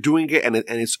that you're doing it and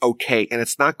it's okay, and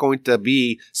it's not going to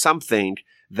be something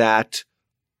that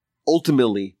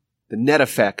ultimately the net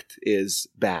effect is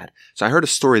bad. So I heard a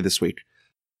story this week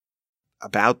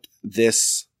about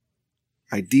this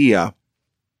idea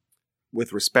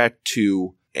with respect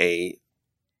to a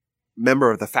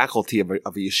member of the faculty of a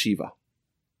yeshiva.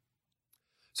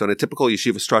 So in a typical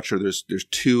yeshiva structure, there's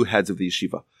two heads of the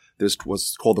yeshiva. There's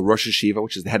what's called the Rosh Yeshiva,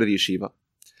 which is the head of the yeshiva,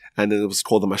 and then it was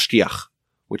called the Mashgiach,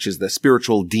 which is the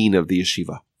spiritual dean of the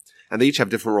yeshiva. And they each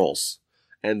have different roles.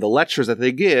 And the lectures that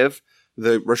they give,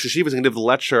 the Rosh Yeshiva is going to give the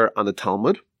lecture on the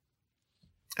Talmud,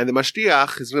 and the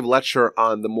Mashgiach is going to give a lecture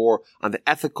on the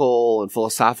ethical and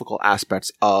philosophical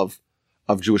aspects of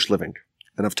Jewish living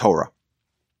and of Torah.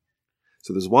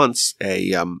 So there's once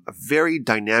a very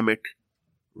dynamic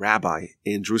rabbi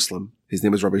in Jerusalem. His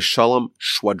name is Rabbi Shalom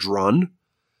Shwadron,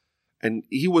 and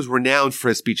he was renowned for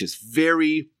his speeches.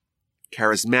 Very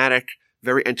charismatic,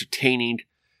 very entertaining,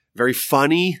 very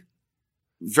funny,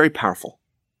 very powerful.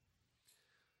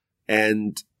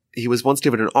 And he was once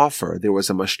given an offer. There was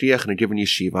a mashgiach in a given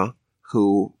yeshiva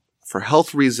who, for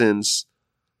health reasons,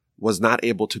 was not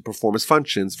able to perform his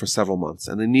functions for several months,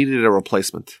 and they needed a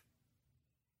replacement.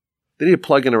 They needed to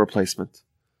plug in a replacement.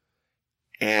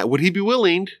 And would he be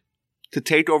willing to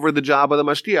take over the job of the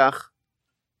mashgiach,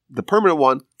 the permanent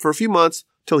one, for a few months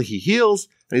till he heals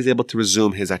and he's able to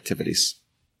resume his activities?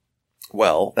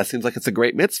 Well, that seems like it's a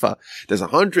great mitzvah. There's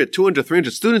 100, 200,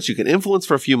 300 students you can influence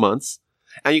for a few months,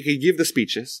 and you could give the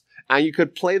speeches, and you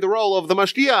could play the role of the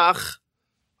mashgiach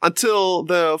until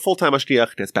the full-time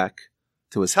mashgiach gets back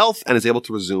to his health and is able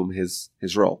to resume his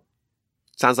role.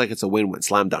 Sounds like it's a win-win,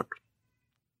 slam dunk.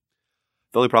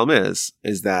 The only problem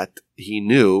is that he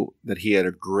knew that he had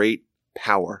a great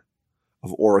power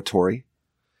of oratory,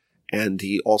 and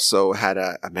he also had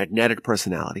a magnetic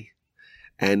personality,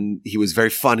 and he was very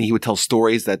funny. He would tell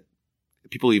stories that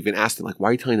people even asked him, like, why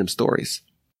are you telling them stories?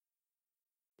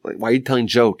 Like, why are you telling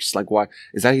jokes? Like, why?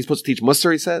 Is that he's supposed to teach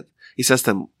Musar, he said? He says to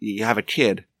them, you have a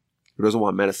kid who doesn't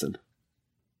want medicine.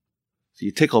 So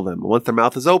you tickle them. Once their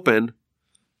mouth is open,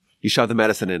 you shove the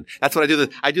medicine in. That's what I do.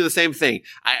 I do the same thing.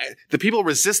 The people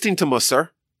resisting to Musar,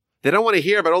 they don't want to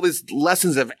hear about all these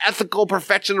lessons of ethical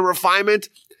perfection and refinement.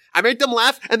 I make them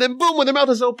laugh, and then boom, when their mouth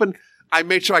is open, I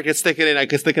make sure I can stick it in. I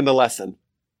can stick in the lesson.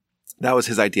 That was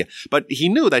his idea. But he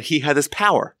knew that he had this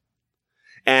power.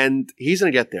 And he's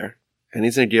going to get there. And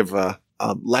he's going to give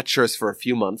lectures for a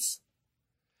few months.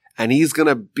 And he's going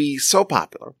to be so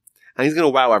popular. And he's going to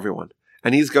wow everyone.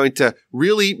 And he's going to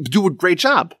really do a great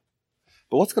job.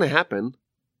 But what's going to happen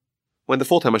when the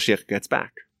full-time Mashiach gets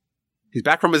back? He's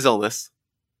back from his illness.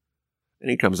 And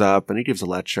he comes up and he gives a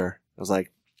lecture. I was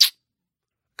like,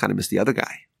 kind of miss the other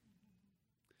guy.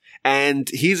 And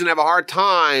he's going to have a hard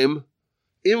time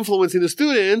influencing the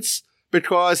students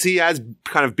because he has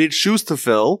kind of big shoes to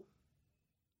fill.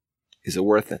 Is it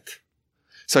worth it?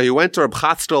 So he went to Reb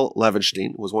Chatzkel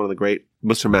Levenstein, who was one of the great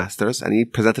Musar masters, and he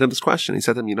presented him this question. He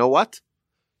said to him, you know what?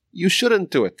 you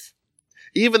shouldn't do it.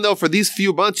 Even though for these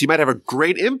few months you might have a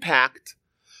great impact,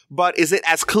 but is it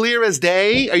as clear as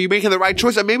day? Are you making the right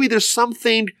choice? Or maybe there's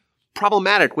something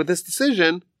problematic with this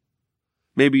decision.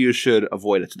 Maybe you should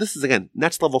avoid it. So this is, again,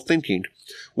 next level thinking,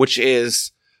 which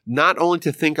is not only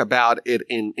to think about it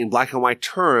in black and white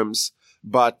terms,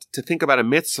 but to think about a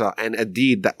mitzvah and a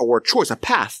deed or a choice, a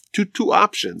path, two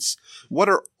options. What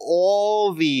are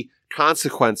all the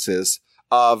consequences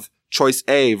of choice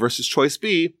A versus choice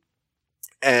B?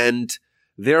 And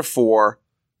therefore,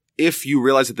 if you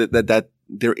realize that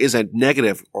there is a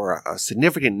negative or a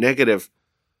significant negative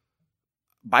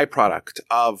byproduct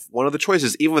of one of the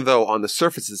choices, even though on the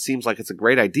surface it seems like it's a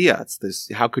great idea, it's this,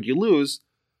 how could you lose?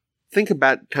 Think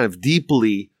about kind of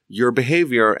deeply your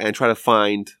behavior and try to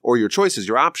find, or your choices,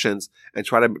 your options, and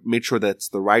try to make sure that it's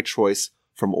the right choice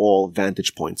from all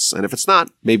vantage points. And if it's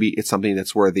not, maybe it's something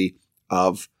that's worthy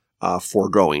of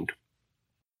foregoing.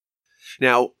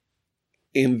 Now,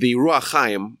 in the Ruach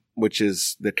Chaim, which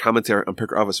is the commentary on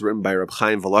Pirkei Avos written by Reb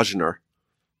Chaim Volozhiner,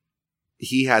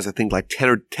 he has, I think, like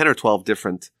 10 or 12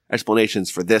 different explanations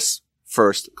for this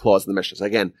first clause in the Mishnah. So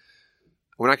again,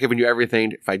 we're not giving you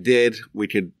everything. If I did, we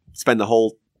could spend the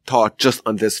whole talk just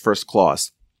on this first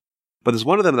clause. But there's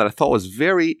one of them that I thought was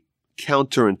very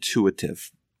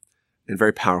counterintuitive and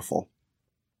very powerful.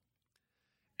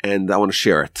 And I want to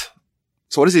share it.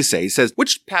 So what does he say? He says,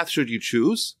 which path should you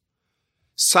choose?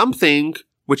 Something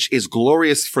which is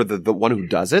glorious for the one who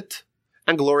does it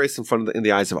and glorious in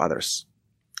the eyes of others.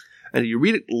 And if you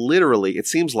read it literally, it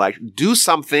seems like do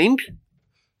something,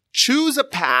 choose a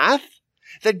path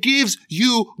that gives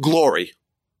you glory.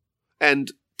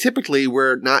 And typically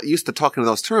we're not used to talking in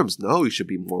those terms. No, you should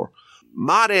be more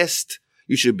modest.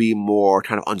 You should be more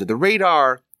kind of under the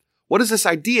radar. What is this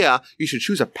idea? You should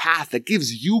choose a path that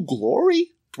gives you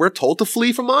glory. We're told to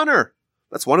flee from honor.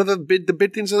 That's one of the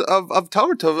big things of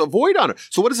Torah, to avoid honor.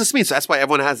 So what does this mean? So that's why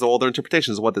everyone has all their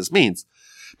interpretations of what this means.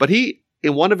 But he,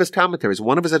 in one of his commentaries,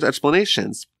 one of his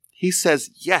explanations, he says,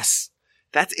 yes,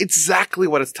 that's exactly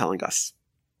what it's telling us.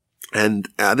 And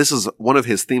this is one of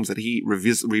his themes that he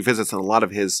revisits in a lot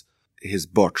of his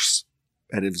books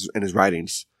and his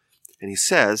writings. And he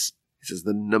says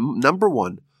the number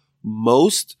one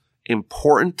most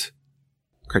important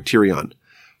criterion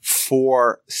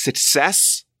for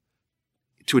success,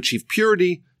 to achieve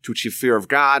purity, to achieve fear of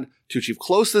God, to achieve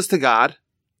closeness to God,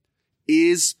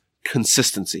 is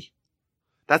consistency.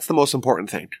 That's the most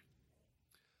important thing.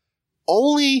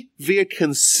 Only via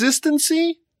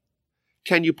consistency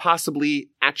can you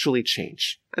possibly actually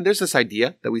change. And there's this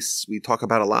idea that we talk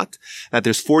about a lot, that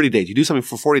there's 40 days. You do something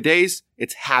for 40 days,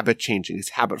 it's habit changing, it's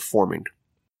habit forming.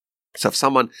 So if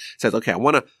someone says, okay, I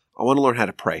want to learn how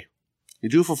to pray. You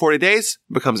do it for 40 days,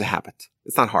 it becomes a habit.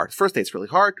 It's not hard. First day it's really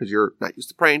hard because you're not used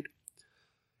to praying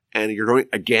and you're going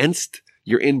against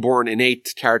your inborn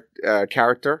innate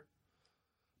character.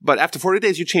 But after 40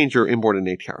 days, you change your inborn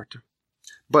innate character.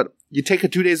 But you take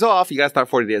 2 days off, you got to start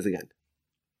 40 days again.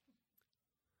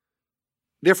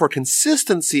 Therefore,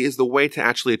 consistency is the way to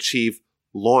actually achieve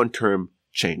long-term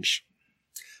change.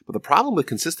 But the problem with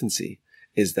consistency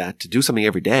is that to do something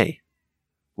every day,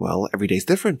 well, every day is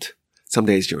different. Some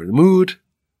days you're in the mood.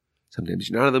 Some days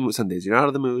you're not in the mood. Some days you're not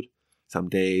in the mood. Some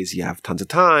days you have tons of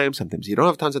time. Sometimes you don't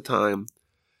have tons of time.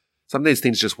 Some days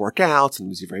things just work out.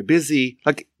 Sometimes you're very busy.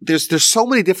 Like there's so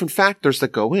many different factors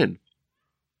that go in.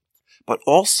 But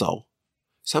also,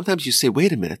 sometimes you say,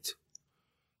 wait a minute.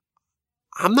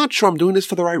 I'm not sure I'm doing this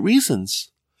for the right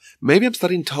reasons. Maybe I'm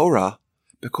studying Torah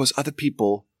because other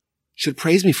people should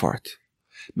praise me for it.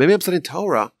 Maybe I'm studying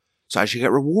Torah so I should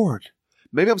get reward.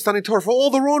 Maybe I'm studying Torah for all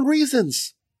the wrong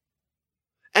reasons.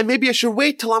 And maybe I should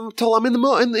wait till I'm in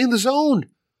the zone.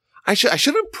 I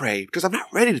shouldn't pray because I'm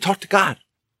not ready to talk to God.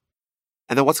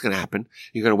 And then what's going to happen?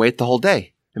 You're going to wait the whole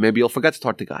day. And maybe you'll forget to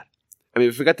talk to God. And maybe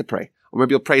you'll forget to pray. Or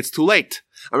maybe you'll pray it's too late.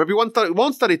 Or maybe you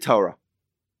won't study Torah.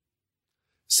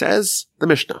 Says the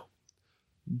Mishnah.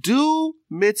 Do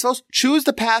mitzvos, choose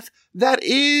the path that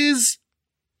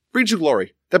brings you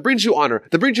glory, that brings you honor,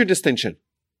 that brings you distinction.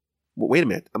 Well, wait a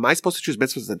minute. Am I supposed to choose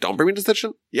mitzvahs that don't bring me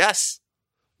distinction? Yes.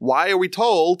 Why are we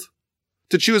told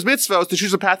to choose mitzvahs, to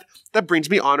choose a path that brings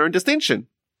me honor and distinction?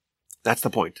 That's the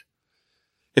point.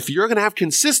 If you're going to have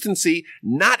consistency,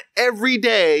 not every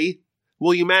day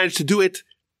will you manage to do it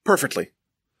perfectly,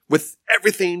 with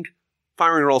everything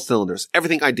firing on all cylinders,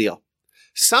 everything ideal.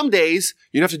 Some days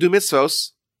you have to do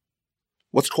mitzvos,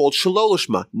 what's called shalol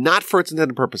lishma, not for its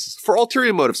intended purposes, for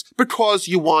ulterior motives, because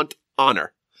you want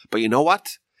honor. But you know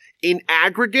what? In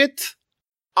aggregate,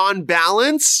 on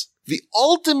balance, the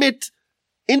ultimate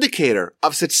indicator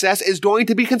of success is going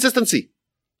to be consistency.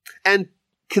 And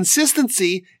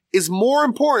consistency is more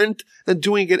important than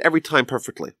doing it every time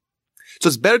perfectly. So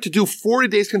it's better to do 40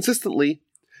 days consistently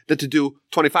than to do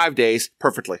 25 days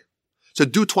perfectly. So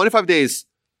do 25 days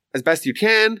as best you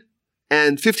can,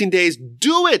 and 15 days,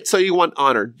 do it so you want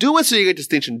honor. Do it so you get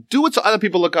distinction. Do it so other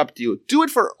people look up to you. Do it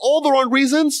for all the wrong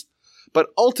reasons, but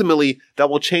ultimately that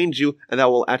will change you and that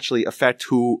will actually affect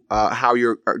how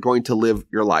you're going to live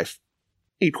your life.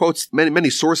 He quotes many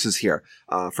sources here.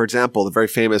 For example, the very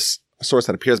famous source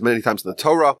that appears many times in the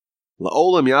Torah,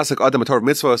 La'olam yasek adam Torah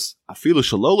mitzvos afilu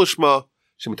shelo lishma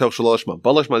shematoch shelo lishma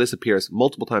balishma. This appears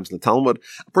multiple times in the Talmud.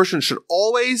 A person should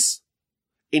always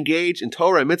engage in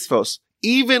Torah and mitzvos,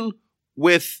 even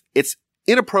with its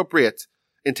inappropriate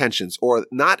intentions or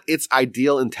not its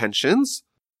ideal intentions.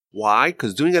 Why?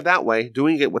 Because doing it that way,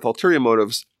 doing it with ulterior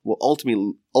motives, will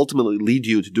ultimately lead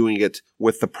you to doing it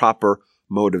with the proper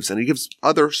motives. And he gives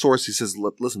other sources. He says,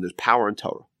 listen, there's power in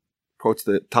Torah. Quotes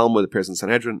the Talmud, appears in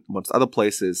Sanhedrin, amongst other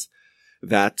places,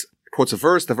 that quotes a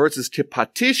verse. The verse is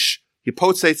Tipatish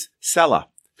Hipotses Sela.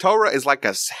 Torah is like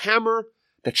a hammer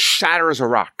that shatters a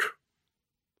rock,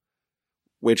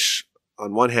 which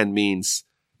on one hand means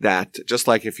that just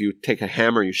like if you take a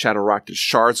hammer and you shatter a rock, there's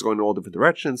shards going in all different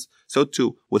directions, so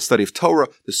too with study of Torah,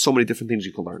 there's so many different things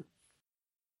you can learn.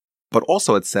 But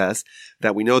also it says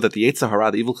that we know that the Yetzer Hara,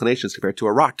 the evil inclination, is compared to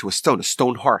a rock, to a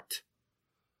stone heart.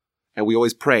 And we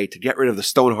always pray to get rid of the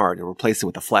stone heart and replace it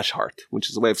with a flesh heart, which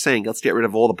is a way of saying, let's get rid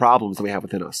of all the problems that we have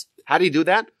within us. How do you do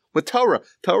that? With Torah.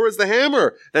 Torah is the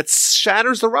hammer that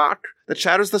shatters the rock, that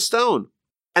shatters the stone.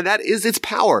 And that is its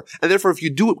power. And therefore, if you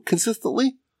do it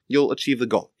consistently, you'll achieve the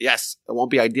goal. Yes, it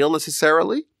won't be ideal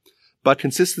necessarily, but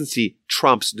consistency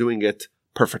trumps doing it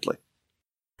perfectly.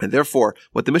 And therefore,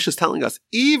 what the Mishnah is telling us,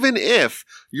 even if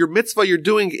your mitzvah you're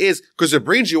doing is because it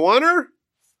brings you honor,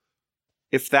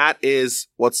 if that is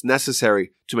what's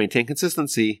necessary to maintain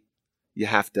consistency, you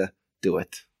have to do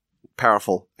it.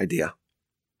 Powerful idea.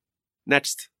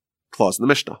 Next clause in the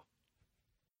Mishnah.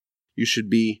 You should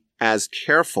be as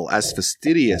careful, as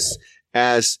fastidious,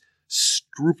 as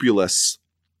scrupulous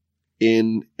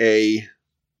in a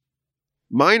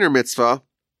minor mitzvah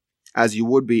as you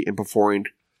would be in performing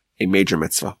a major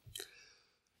mitzvah.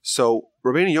 So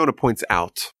Rabbeinu Yonah points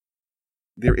out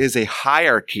there is a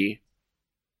hierarchy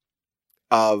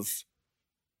of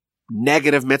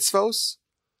negative mitzvos,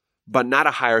 but not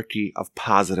a hierarchy of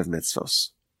positive mitzvos.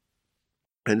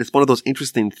 And it's one of those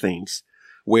interesting things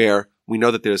where we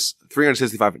know that there's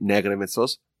 365 negative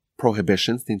mitzvos,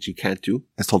 prohibitions, things you can't do,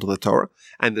 as told in the Torah,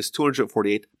 and there's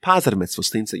 248 positive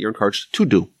mitzvos, things that you're encouraged to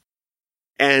do.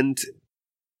 And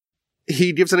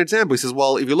he gives an example. He says,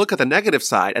 well, if you look at the negative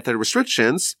side, at the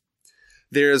restrictions,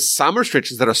 there's some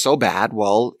restrictions that are so bad,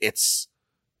 well, it's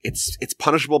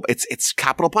punishable, it's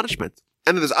capital punishment.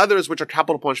 And then there's others which are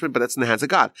capital punishment, but that's in the hands of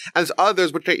God. And there's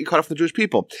others which you cut off the Jewish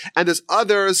people. And there's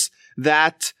others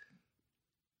that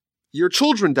your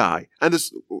children die. And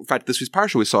there's, in fact, this week's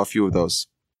parsha, we saw a few of those.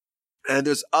 And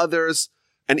there's others,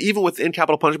 and even within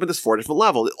capital punishment, there's 4 different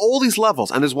levels. All these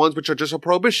levels. And there's ones which are just a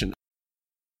prohibition,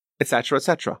 etc.,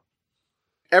 etc.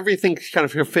 Everything kind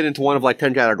of fit into one of like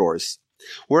 10 categories.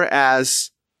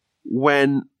 Whereas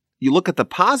when you look at the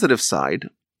positive side,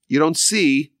 you don't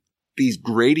see these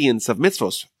gradients of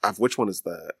mitzvahs, of which one is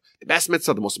the best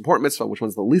mitzvah, the most important mitzvah, which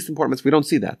one's the least important mitzvah. We don't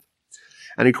see that.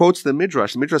 And he quotes the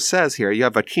Midrash. The Midrash says here, you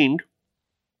have a king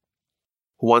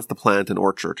who wants to plant an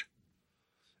orchard.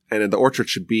 And the orchard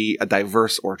should be a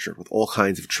diverse orchard with all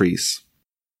kinds of trees.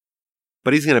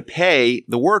 But he's going to pay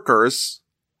the workers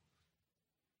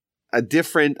a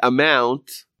different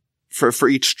amount for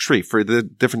each tree, for the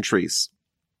different trees.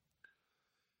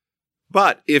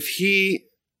 But if he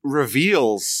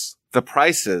reveals the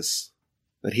prices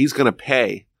that he's going to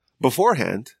pay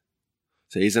beforehand,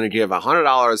 so he's going to give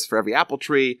 $100 for every apple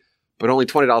tree, but only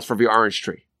 $20 for every orange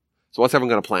tree. So what's everyone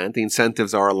going to plant? The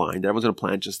incentives are aligned. Everyone's going to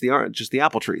plant just the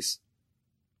apple trees.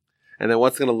 And then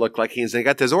what's going to look like? He's going to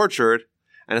get this orchard,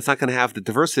 and it's not going to have the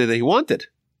diversity that he wanted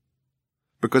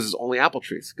because it's only apple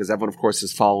trees. Because everyone, of course,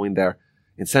 is following their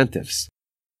incentives.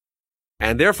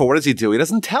 And therefore, what does he do? He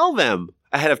doesn't tell them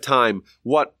ahead of time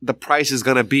what the price is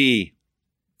going to be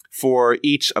for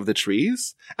each of the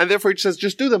trees. And therefore, he says,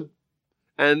 just do them.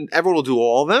 And everyone will do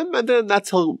all of them, and then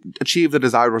that's how he'll achieve the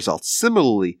desired results.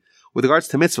 Similarly, with regards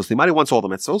to mitzvos, the Almighty wants all the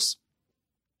mitzvos.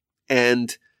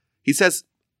 And he says,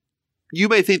 you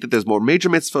may think that there's more major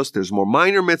mitzvos, there's more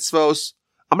minor mitzvos.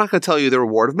 I'm not going to tell you the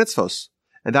reward of mitzvos.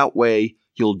 And that way,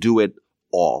 you'll do it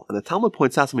all. And the Talmud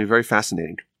points out something very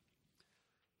fascinating.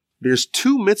 There's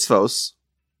 2 mitzvos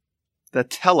that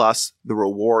tell us the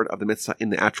reward of the mitzvah in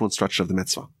the actual instruction of the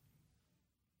mitzvah.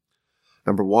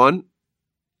 Number 1,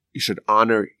 you should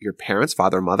honor your parents,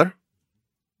 father and mother.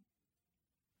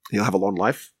 You'll have a long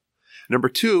life. Number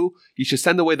 2, you should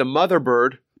send away the mother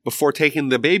bird before taking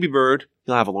the baby bird.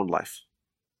 You'll have a long life.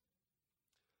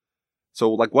 So,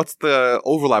 what's the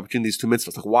overlap between these two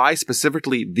mitzvahs? Why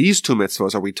specifically these two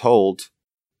mitzvahs are we told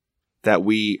that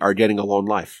we are getting a long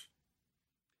life?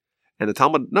 And the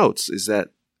Talmud notes is that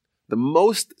the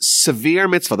most severe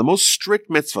mitzvah, the most strict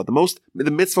mitzvah,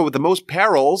 the mitzvah with the most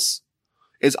perils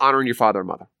is honoring your father and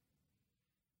mother.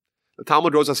 The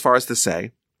Talmud goes as far as to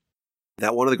say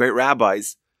that one of the great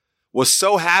rabbis was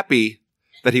so happy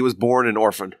that he was born an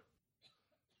orphan,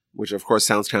 which of course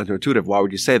sounds counterintuitive. Why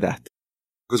would you say that?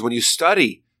 Because when you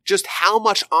study just how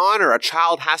much honor a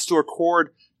child has to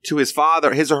accord to his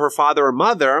or her father or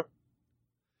mother,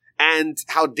 and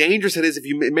how dangerous it is if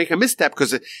you make a misstep, because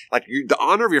the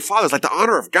honor of your father is like the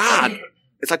honor of God.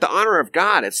 It's like the honor of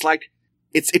God.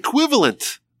 It's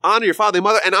equivalent. Honor your father and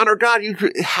mother and honor God.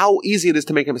 How easy it is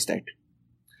to make a mistake.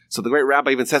 So the great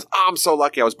rabbi even says, I'm so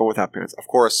lucky I was born without parents. Of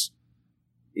course,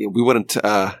 we wouldn't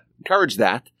encourage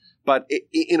that. But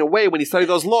in a way, when you study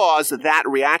those laws, that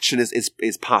reaction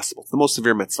is possible. It's the most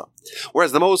severe mitzvah.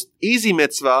 Whereas the most easy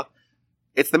mitzvah,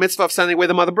 it's the mitzvah of sending away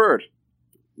the mother bird.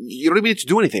 You don't even need to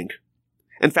do anything.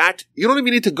 In fact, you don't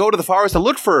even need to go to the forest and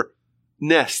look for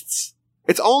nests.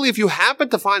 It's only if you happen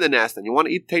to find a nest and you want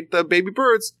to take the baby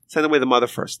birds, send away the mother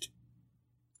first.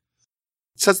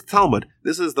 It says the Talmud,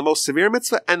 this is the most severe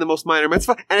mitzvah and the most minor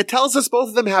mitzvah, and it tells us both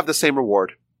of them have the same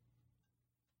reward.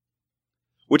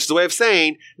 Which is a way of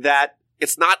saying that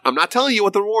I'm not telling you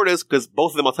what the reward is, because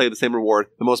both of them will tell you the same reward,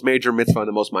 the most major mitzvah and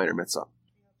the most minor mitzvah.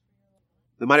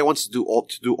 The Almighty wants to do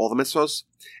all the mitzvahs,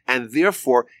 and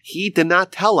therefore he did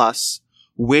not tell us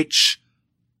which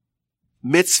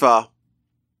mitzvah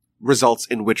results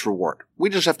in which reward.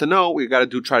 We just have to know we got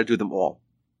to try to do them all.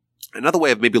 Another way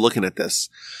of maybe looking at this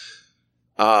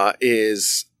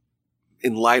is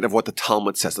in light of what the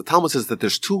Talmud says. The Talmud says that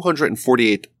there's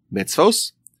 248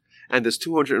 mitzvos and there's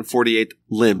 248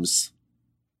 limbs.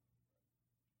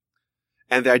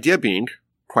 And the idea being,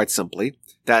 quite simply,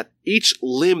 that each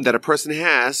limb that a person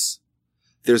has,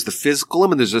 there's the physical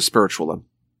limb and there's the spiritual limb.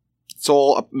 It's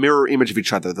all a mirror image of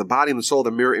each other. The body and the soul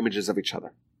are mirror images of each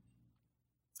other.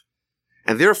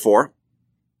 And therefore,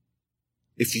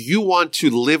 if you want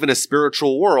to live in a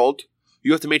spiritual world,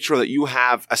 you have to make sure that you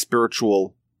have a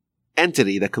spiritual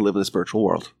entity that can live in the spiritual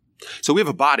world. So we have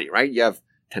a body, right? You have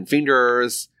 10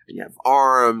 fingers, and you have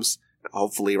arms,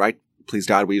 hopefully, right? Please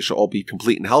God, we should all be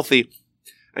complete and healthy.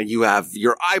 And you have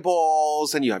your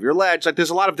eyeballs, and you have your legs. There's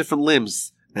a lot of different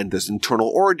limbs, and there's internal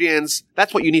organs.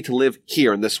 That's what you need to live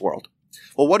here in this world.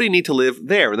 Well, what do you need to live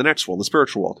there in the next world, the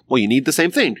spiritual world? Well, you need the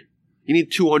same thing. You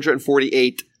need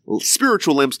 248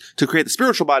 spiritual limbs to create the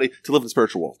spiritual body to live in the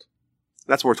spiritual world.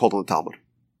 That's what we're told in the Talmud.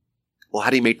 Well, how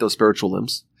do you make those spiritual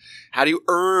limbs? How do you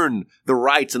earn the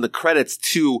rights and the credits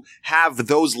to have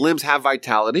those limbs have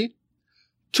vitality?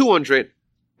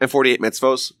 248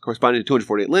 mitzvos corresponding to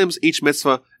 248 limbs. Each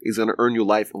mitzvah is going to earn you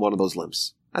life in one of those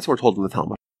limbs. That's what we're told in the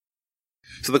Talmud.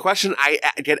 So the question I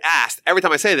get asked every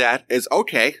time I say that is,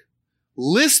 okay,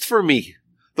 list for me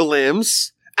the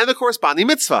limbs and the corresponding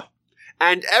mitzvah.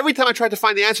 And every time I tried to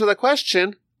find the answer to that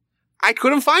question, I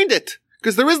couldn't find it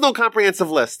because there is no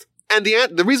comprehensive list. And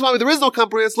the reason why there is no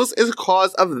comprehensive list is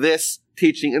because of this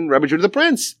teaching in Rebbe Judah the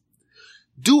Prince.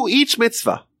 Do each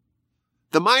mitzvah,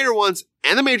 the minor ones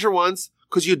and the major ones,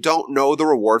 because you don't know the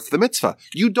reward for the mitzvah.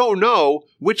 You don't know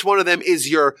which one of them is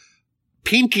your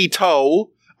pinky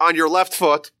toe on your left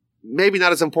foot, maybe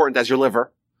not as important as your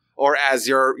liver or as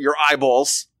your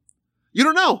eyeballs. You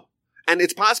don't know. And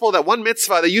it's possible that one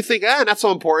mitzvah that you think, not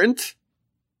so important,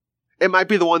 it might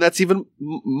be the one that's even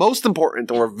most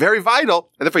important or very vital,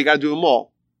 and therefore you got to do them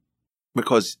all.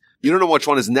 Because you don't know which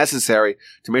one is necessary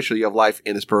to make sure you have life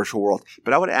in the spiritual world.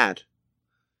 But I would add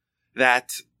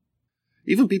that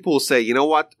even people will say, you know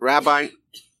what, Rabbi,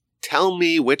 tell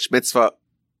me which mitzvah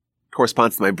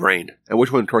corresponds to my brain and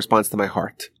which one corresponds to my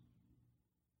heart.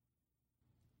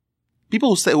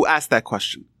 People who ask that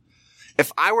question.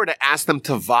 If I were to ask them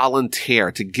to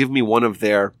volunteer to give me one of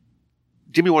their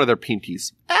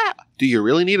pinkies, do you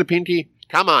really need a pinky?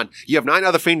 Come on, you have 9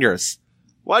 other fingers.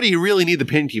 What do you really need the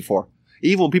pinky for?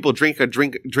 Even when people drink a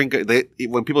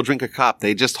cup,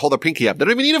 they just hold their pinky up. They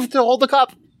don't even need it to hold the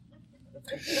cup.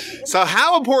 So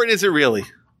how important is it really?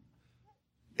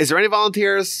 Is there any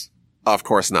volunteers? Of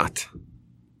course not.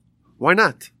 Why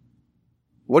not?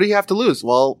 What do you have to lose?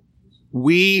 Well,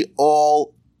 we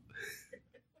all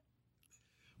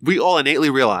innately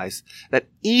realize that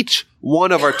each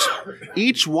one of our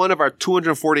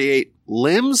 248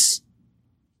 limbs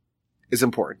is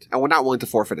important, and we're not willing to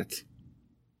forfeit it.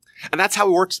 And that's how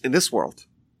it works in this world.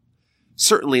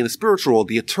 Certainly in the spiritual world,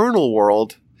 the eternal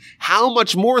world, how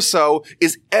much more so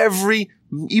is every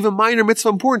even minor mitzvah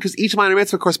important? Because each minor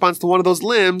mitzvah corresponds to one of those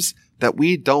limbs that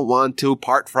we don't want to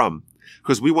part from,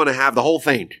 because we want to have the whole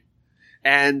thing.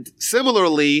 And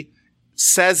similarly,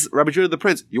 says Rabbi Judah the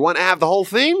Prince, you want to have the whole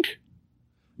thing?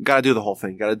 Got to do the whole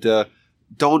thing.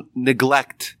 Don't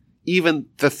neglect even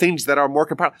the things that are more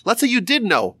comparable. Let's say you did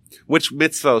know which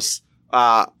mitzvos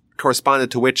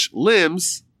corresponded to which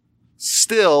limbs.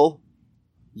 Still,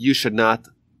 you should not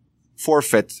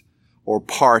forfeit or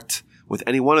part with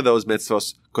any one of those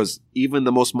mitzvos, because even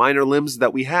the most minor limbs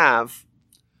that we have,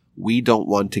 we don't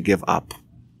want to give up.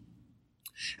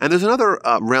 And there's another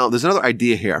realm, there's another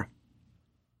idea here.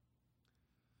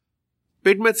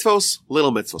 Big mitzvos,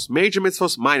 little mitzvos. Major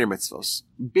mitzvos, minor mitzvos.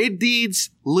 Big deeds,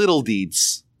 little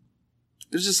deeds.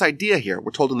 There's this idea here,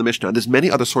 we're told in the Mishnah, and there's many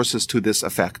other sources to this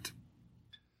effect,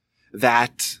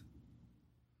 that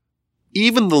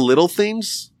even the little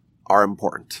things are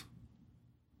important.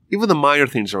 Even the minor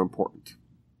things are important.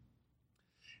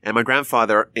 And my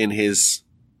grandfather, in his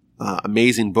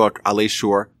amazing book, Alei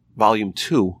Shur, Volume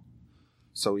 2,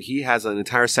 so he has an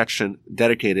entire section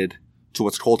dedicated to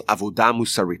what's called Avodah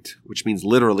Musarit, which means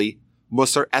literally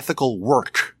Musar, ethical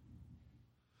work,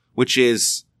 which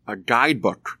is a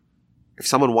guidebook if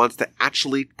someone wants to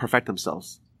actually perfect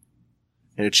themselves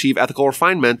and achieve ethical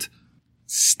refinement,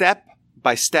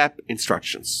 step-by-step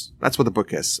instructions. That's what the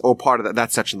book is, or part of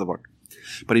that section of the book.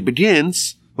 But he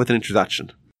begins with an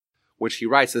introduction, which he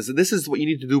writes as, this is what you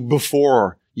need to do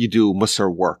before you do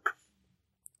Musar work.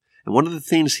 And one of the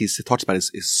things he talks about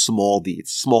is small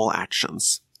deeds, small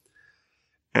actions.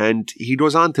 And he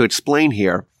goes on to explain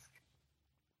here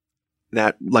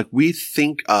that, like, we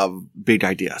think of big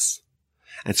ideas.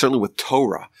 And certainly with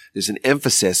Torah, there's an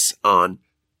emphasis on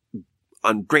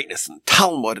greatness and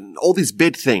Talmud and all these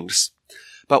big things.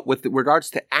 But with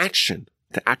regards to action,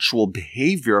 to actual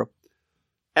behavior,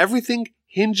 everything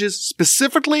hinges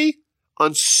specifically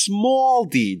on small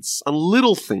deeds, on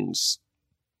little things.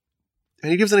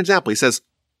 And he gives an example. He says,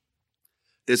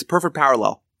 there's a perfect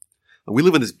parallel. We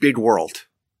live in this big world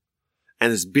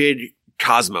and this big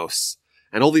cosmos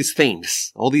and all these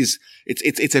things,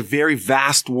 it's a very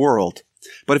vast world.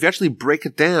 But if you actually break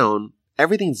it down,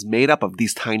 everything's made up of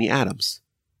these tiny atoms,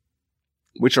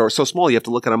 which are so small you have to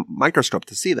look at a microscope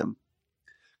to see them.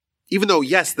 Even though,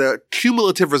 yes, the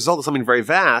cumulative result is something very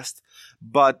vast,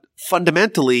 but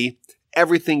fundamentally,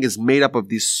 everything is made up of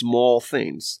these small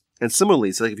things. And similarly,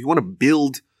 it's like if you want to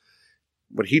build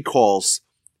what he calls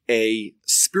a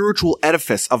spiritual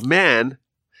edifice of man,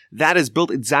 that is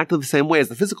built exactly the same way as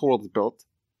the physical world is built.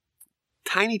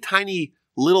 Tiny, tiny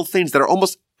little things that are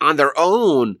almost on their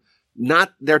own.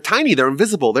 They're tiny, they're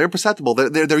invisible, they're imperceptible,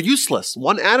 they're useless.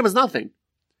 One atom is nothing.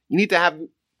 You need to have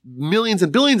millions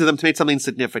and billions of them to make something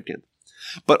significant.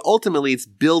 But ultimately, it's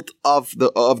built of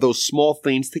those small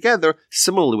things together.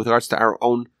 Similarly, with regards to our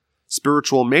own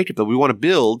spiritual makeup that we want to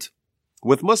build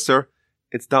with Musar,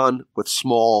 it's done with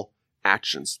small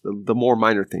actions, the more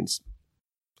minor things.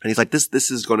 And he's like,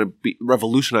 this is going to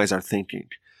revolutionize our thinking.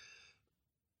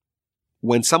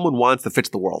 When someone wants to fix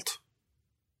the world,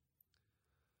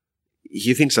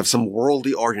 he thinks of some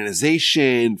worldly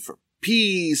organization for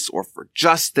peace or for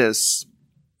justice.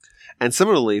 And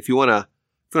similarly, if you want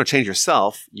to change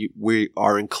yourself, we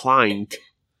are inclined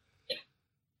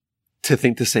to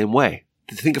think the same way.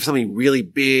 To think of something really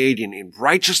big in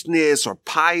righteousness or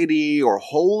piety or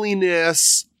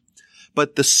holiness.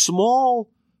 But the small,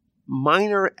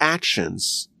 minor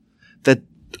actions that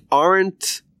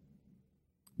aren't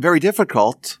very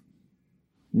difficult,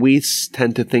 we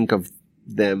tend to think of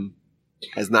them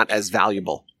as not as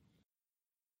valuable.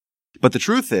 But the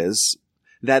truth is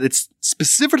that it's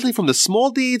specifically from the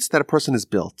small deeds that a person is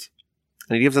built.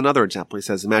 And he gives another example. He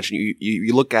says, imagine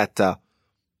you look at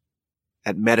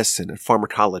medicine, at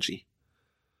pharmacology.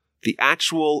 The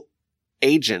actual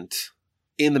agent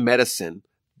in the medicine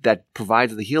that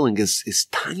provides the healing is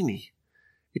tiny.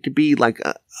 It could be like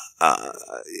a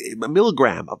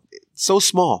milligram. It's so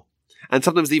small. And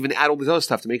sometimes they even add all this other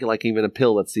stuff to make it like even a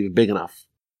pill that's even big enough.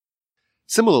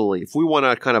 Similarly, if we want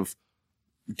to kind of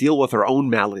deal with our own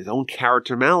maladies, own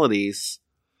character maladies,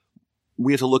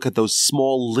 we have to look at those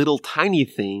small, little, tiny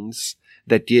things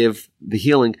that give the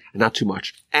healing and not too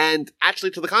much. And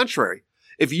actually, to the contrary,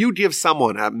 if you give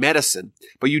someone a medicine,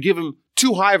 but you give him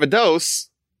too high of a dose,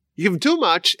 you give him too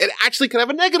much, it actually can have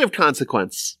a negative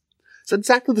consequence. It's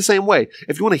exactly the same way.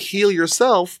 If you want to heal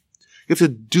yourself, you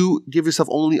have to give yourself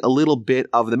only a little bit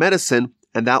of the medicine,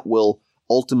 and that will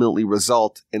ultimately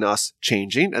result in us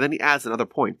changing. And then he adds another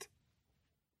point.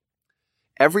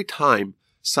 Every time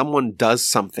someone does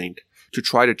something to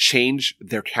try to change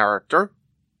their character,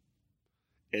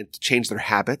 and to change their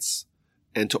habits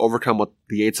and to overcome what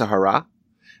the Yetzer Hara,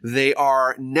 they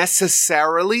are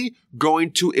necessarily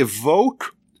going to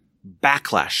evoke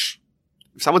backlash.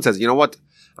 If someone says, you know what,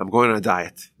 I'm going on a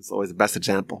diet. It's always the best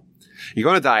example. You go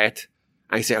on a diet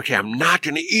and you say, okay, I'm not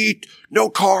going to eat no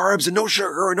carbs and no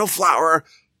sugar and no flour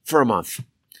for a month.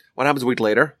 What happens a week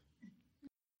later?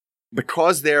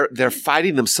 Because they're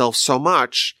fighting themselves so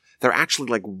much, they're actually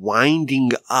like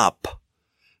winding up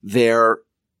their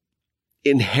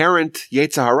inherent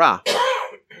Yetzer Hara.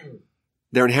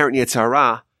 Their inherent Yetzer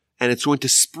Hara, and it's going to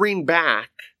spring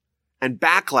back and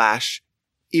backlash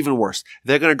even worse.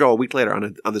 They're going to go a week later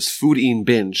on this food eating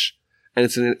binge, and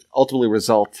it's going to ultimately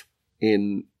result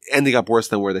in ending up worse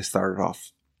than where they started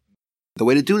off. The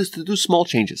way to do it is to do small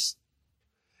changes.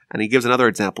 And he gives another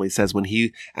example. He says when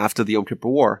after the Yom Kippur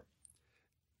War,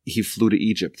 he flew to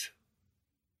Egypt.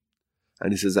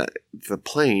 And he says that the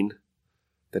plane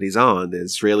that he's on, the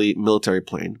Israeli military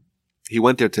plane, he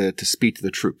went there to speak to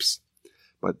the troops.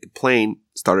 But the plane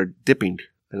started dipping,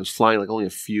 and it was flying like only a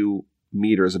few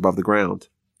meters above the ground.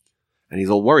 And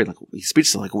he's all worried. Like, he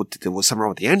speaks to them, like, was something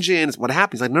wrong with the engines? What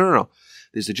happened? He's like, no.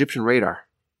 There's Egyptian radar.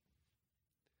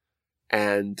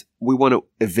 And we want to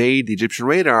evade the Egyptian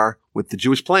radar with the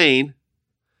Jewish plane,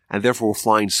 and therefore we're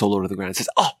flying so low to the ground. It says,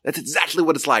 that's exactly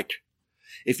what it's like.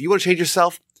 If you want to change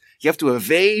yourself, you have to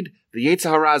evade the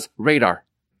Yetzer Hara's radar.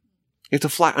 You have to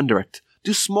fly under it.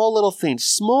 Do small little things,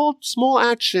 small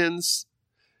actions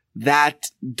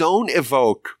that don't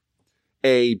evoke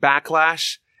a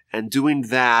backlash, and doing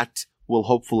that will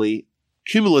hopefully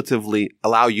cumulatively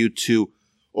allow you to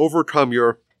overcome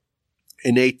your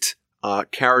innate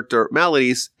character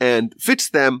maladies and fix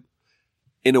them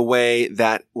in a way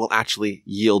that will actually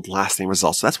yield lasting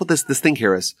results. So that's what this thing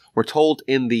here is. We're told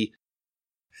in the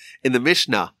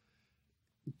Mishnah,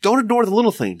 don't ignore the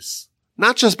little things.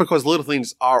 Not just because the little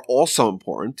things are also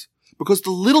important, because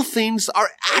the little things are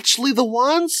actually the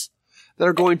ones that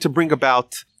are going to bring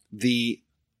about the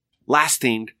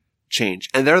lasting change.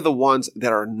 And they're the ones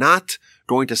that are not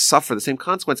going to suffer the same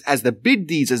consequence as the big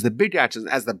deeds, as the big actions,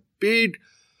 as the big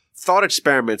thought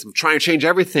experiments of trying to change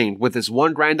everything with this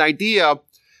one grand idea.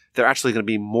 They're actually going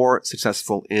to be more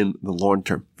successful in the long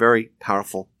term. Very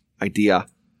powerful idea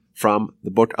from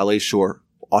the book Alei Shur,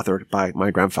 authored by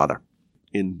my grandfather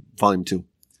in volume 2.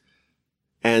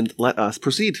 And let us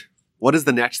proceed. What is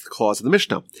the next clause of the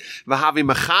Mishnah? V'havi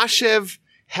mechashev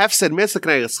hefsed mitzvah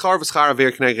k'neged schar v'schar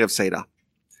avir k'neged hefseda.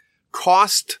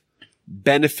 Cost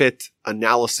benefit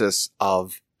analysis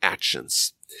of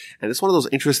actions. And it's one of those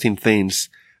interesting things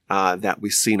that we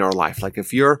see in our life. Like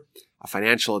if you're a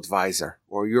financial advisor,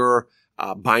 or you're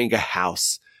buying a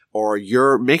house, or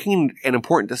you're making an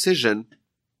important decision,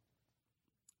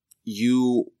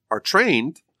 you are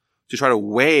trained to try to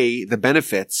weigh the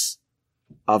benefits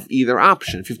of either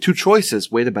option. If you have two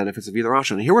choices, weigh the benefits of either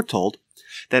option. And here we're told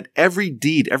that every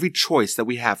deed, every choice that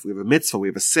we have a mitzvah, we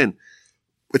have a sin,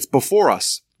 it's before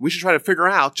us. We should try to figure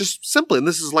out just simply, and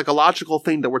this is like a logical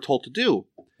thing that we're told to do,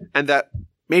 and that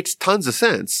makes tons of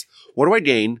sense. What do I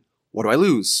gain? What do I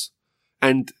lose?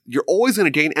 And you're always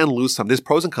going to gain and lose some. There's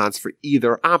pros and cons for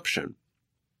either option.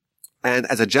 And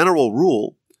as a general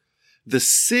rule, the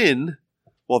sin,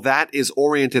 well, that is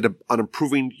oriented on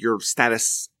improving your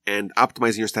status and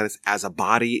optimizing your status as a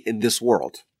body in this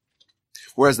world.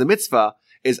 Whereas the mitzvah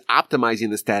is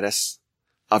optimizing the status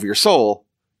of your soul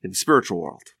in the spiritual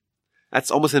world.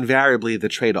 That's almost invariably the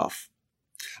trade-off.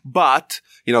 But,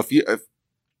 if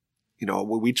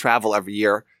when we travel every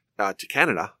year to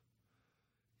Canada,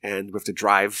 and we have to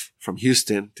drive from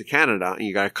Houston to Canada, and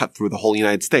you got to cut through the whole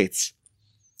United States,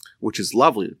 which is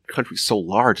lovely. The country's so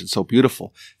large and so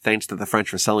beautiful, thanks to the French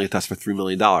for selling it to us for $3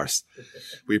 million.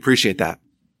 We appreciate that.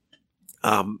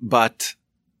 But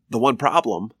the one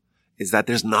problem is that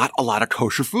there's not a lot of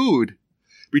kosher food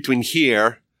between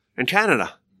here and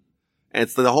Canada. And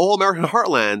it's the whole American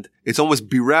heartland. It's almost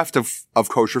bereft of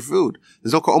kosher food.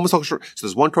 There's almost no kosher. So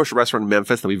there's one kosher restaurant in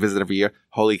Memphis that we visit every year.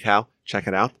 Holy Cow. Check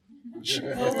it out.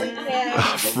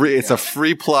 It's a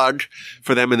free plug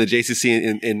for them in the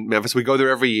JCC in Memphis. We go there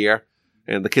every year,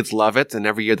 and the kids love it. And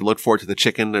every year they look forward to the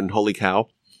chicken and Holy Cow.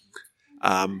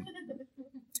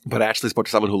 But I actually spoke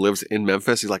to someone who lives in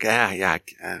Memphis. He's like,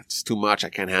 it's too much. I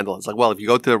can't handle it. It's like, well, if you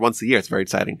go there once a year, it's very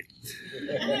exciting.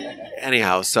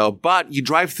 Anyhow, but you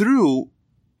drive through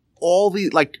all the,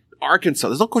 like, Arkansas.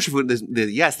 There's no kosher food.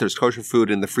 There's kosher food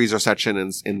in the freezer section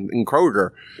in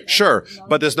Kroger. Sure.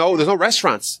 But there's no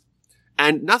restaurants.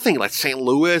 And nothing like St.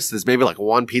 Louis. There's maybe like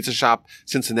one pizza shop.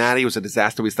 Cincinnati was a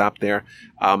disaster. We stopped there.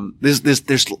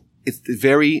 It's a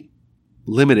very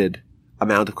limited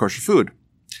amount of kosher food.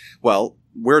 Well,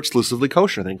 we're exclusively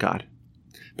kosher, thank God.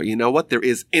 But you know what? There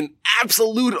is in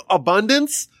absolute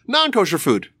abundance non-kosher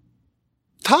food.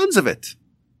 Tons of it.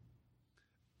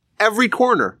 Every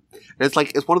corner. And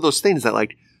it's one of those things that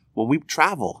when we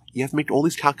travel, you have to make all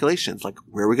these calculations. Like,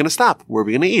 where are we going to stop? Where are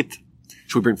we going to eat?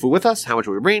 Should we bring food with us? How much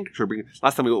should we bring?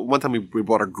 One time we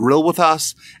brought a grill with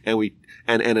us and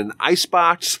an ice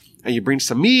box, and you bring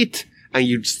some meat and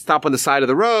you stop on the side of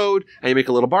the road and you make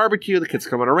a little barbecue. The kids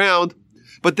come around.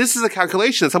 But this is a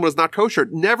calculation that someone who's not kosher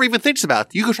never even thinks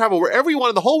about. You can travel wherever you want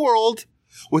in the whole world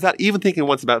without even thinking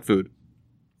once about food.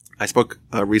 I spoke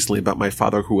recently about my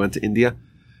father who went to India,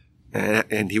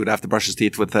 and he would have to brush his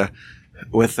teeth with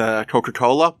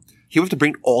Coca-Cola. He would have to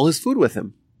bring all his food with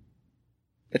him.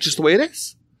 That's just the way it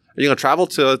is. You're going to travel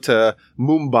to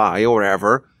Mumbai or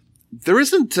wherever. There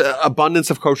isn't abundance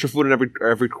of kosher food in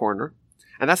every corner.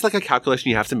 And that's like a calculation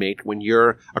you have to make when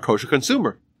you're a kosher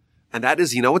consumer. And that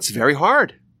is, it's very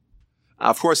hard.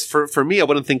 Of course, for me, I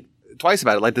wouldn't think twice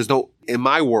about it. In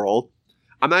my world,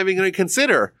 I'm not even going to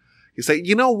consider. You say,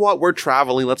 you know what? We're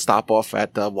traveling. Let's stop off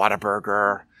at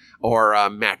Whataburger or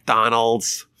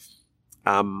McDonald's.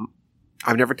 I've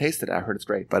never tasted it. I heard it's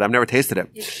great, but I've never tasted it.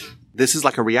 Yeah. This is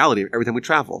like a reality every time we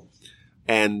travel.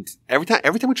 And every time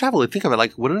we travel, I think of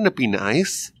it wouldn't it be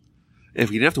nice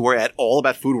if you didn't have to worry at all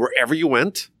about food wherever you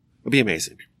went? It'd be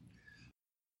amazing.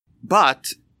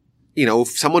 But, if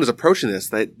someone is approaching this,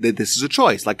 that this is a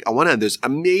choice. On one hand, there's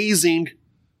amazing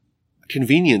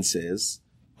conveniences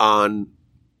on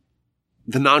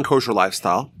the non-kosher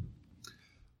lifestyle.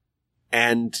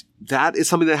 And that is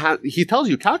something that he tells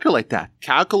you, calculate that.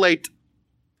 Calculate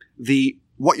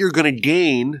what you're going to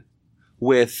gain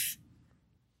with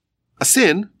a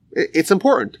sin. It's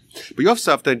important. But you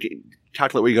also have to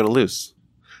calculate what you're going to lose.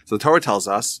 So the Torah tells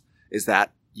us is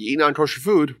that you eat non-kosher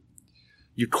food,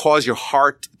 you cause your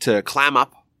heart to clam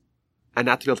up and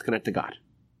not to be able to connect to God.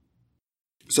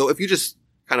 So if you just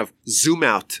kind of zoom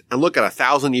out and look at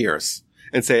 1,000 years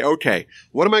and say, okay,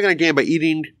 what am I going to gain by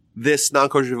eating this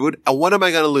non-kosher food, and what am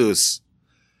I going to lose?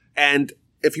 And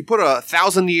if you put a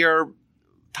 1,000-year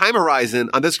time horizon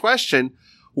on this question,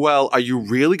 well, are you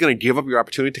really going to give up your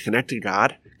opportunity to connect to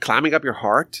God, climbing up your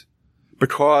heart,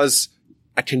 because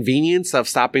a convenience of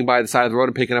stopping by the side of the road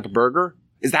and picking up a burger?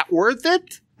 Is that worth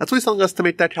it? That's what he's telling us to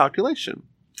make that calculation.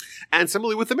 And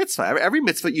similarly with the mitzvah. Every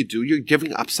mitzvah you do, you're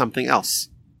giving up something else.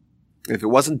 If it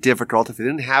wasn't difficult, if it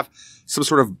didn't have some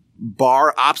sort of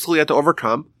bar obstacle you had to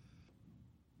overcome,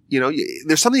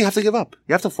 there's something you have to give up.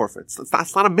 You have to forfeit.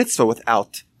 It's not a mitzvah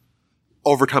without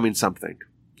overcoming something.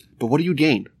 But what do you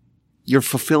gain? You're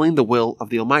fulfilling the will of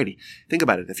the Almighty. Think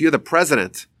about it. If you're the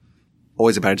president,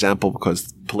 always a bad example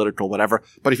because political, whatever,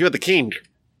 but if you're the king,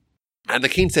 and the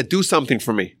king said, do something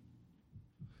for me,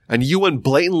 and you went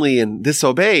blatantly and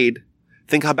disobeyed,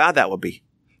 think how bad that would be.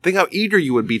 Think how eager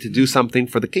you would be to do something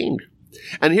for the king.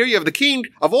 And here you have the king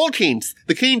of all kings,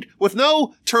 the king with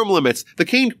no term limits, the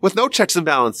king with no checks and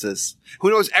balances, who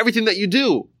knows everything that you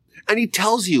do. And he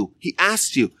tells you, he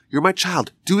asks you, you're my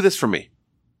child, do this for me.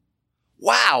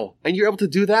 Wow. And you're able to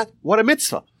do that? What a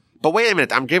mitzvah. But wait a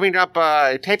minute, I'm giving up,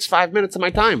 it takes 5 minutes of my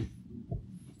time.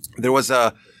 There was an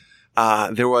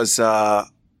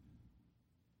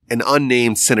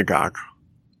unnamed synagogue.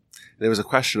 There was a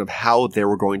question of how they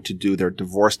were going to do their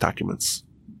divorce documents.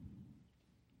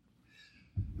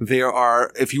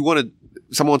 Someone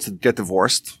wants to get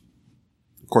divorced.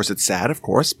 Of course, it's sad, of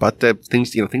course, but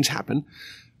things happen.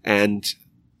 And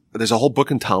there's a whole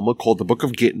book in Talmud called the Book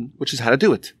of Gittin, which is how to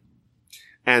do it.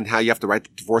 And how you have to write the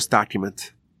divorce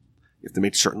document. You have to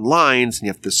make certain lines, and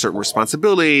you have certain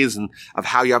responsibilities, and of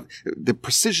how you have the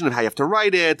precision of how you have to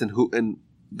write it, and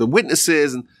the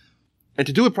witnesses, and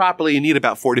to do it properly, you need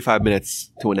about 45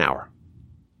 minutes to an hour.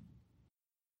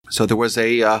 So there was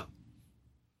a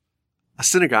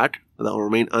synagogue that will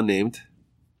remain unnamed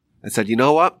that said, you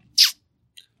know what?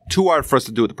 Too hard for us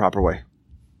to do it the proper way.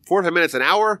 45 minutes, an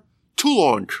hour, too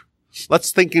long.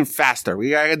 Let's think faster.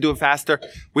 We gotta do it faster.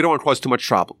 We don't want to cause too much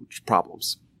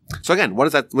problems. So again, what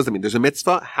does that mean? There's a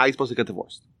mitzvah. How are you supposed to get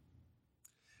divorced?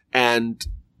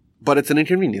 But it's an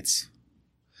inconvenience.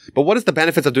 But what is the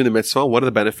benefits of doing the mitzvah? What are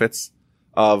the benefits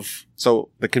so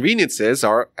the conveniences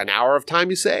are an hour of time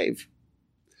you save.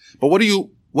 But what do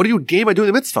you gain by doing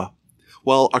the mitzvah?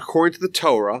 Well, according to the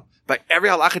Torah, by every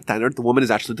halakhic standard, the woman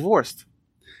is actually divorced.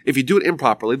 If you do it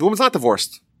improperly, the woman's not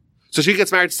divorced. So she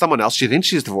gets married to someone else. She thinks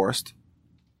she's divorced.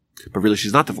 But really,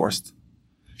 she's not divorced.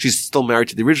 She's still married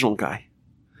to the original guy.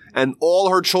 And all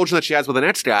her children that she has with the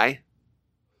next guy,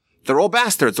 they're all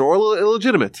bastards. They're all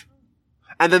illegitimate.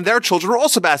 And then their children are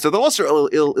also bastards. They're also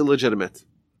illegitimate.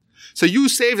 So you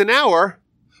saved an hour,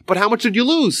 but how much did you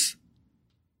lose?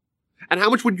 And how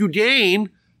much would you gain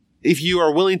if you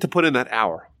are willing to put in that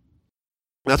hour.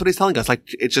 That's what he's telling us. Like,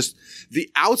 it's just the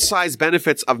outsized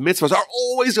benefits of mitzvahs are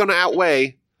always going to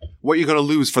outweigh what you're going to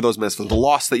lose for those mitzvahs, the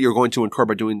loss that you're going to incur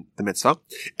by doing the mitzvah.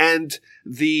 And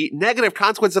the negative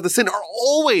consequences of the sin are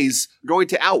always going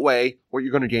to outweigh what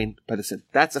you're going to gain by the sin.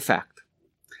 That's a fact.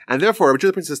 And therefore, Rabbi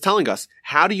Judah the Prince is telling us,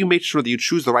 how do you make sure that you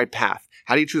choose the right path?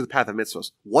 How do you choose the path of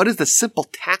mitzvahs? What is the simple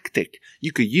tactic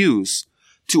you could use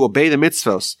to obey the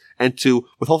mitzvahs and to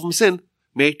withhold from sin?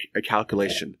 Make a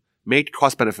calculation. Make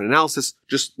cost-benefit analysis.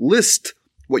 Just list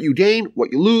what you gain,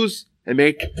 what you lose, and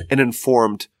make an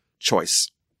informed choice.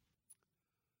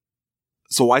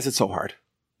 So why is it so hard?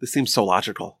 This seems so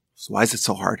logical. So why is it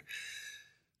so hard?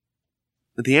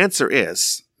 The answer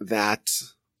is that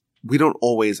we don't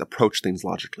always approach things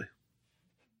logically.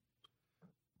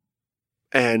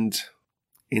 And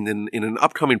in an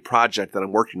upcoming project that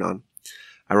I'm working on,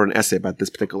 I wrote an essay about this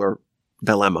particular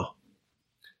dilemma.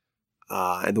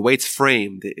 And the way it's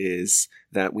framed is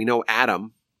that we know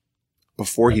Adam,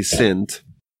 before he sinned,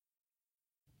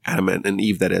 Adam and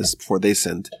Eve, that is, before they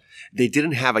sinned, they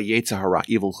didn't have a Yetzer Hara,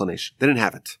 evil inclination. They didn't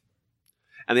have it.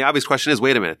 And the obvious question is,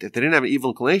 wait a minute, if they didn't have an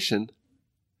evil inclination,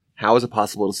 how is it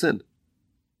possible to sin?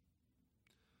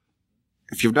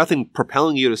 If you have nothing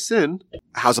propelling you to sin,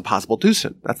 how is it possible to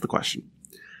sin? That's the question.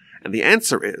 And the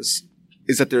answer is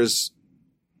that there's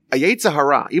a Yetzer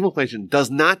Hara, evil inclination, does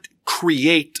not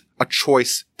create a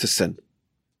choice to sin.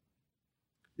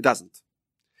 It doesn't.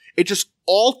 It just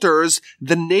alters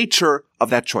the nature of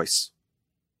that choice.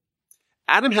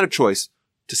 Adam had a choice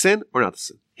to sin or not to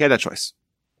sin. He had that choice.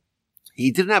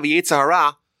 He didn't have a Yetzer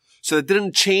Hara, so it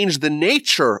didn't change the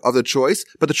nature of the choice,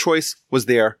 but the choice was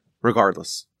there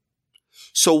regardless.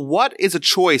 So what is a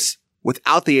choice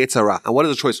without the Yetzer Hara, and what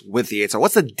is a choice with the Yetzer Hara?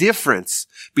 What's the difference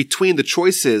between the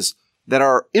choices that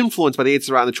are influenced by the Yetzer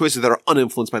Hara and the choices that are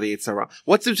uninfluenced by the Yetzer Hara?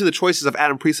 What's between the choices of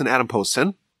Adam pre-sin and Adam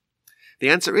post-sin? The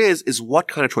answer is what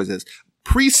kind of choices?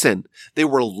 Pre-sin, they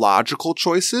were logical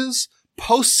choices.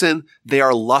 Post-sin, they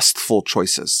are lustful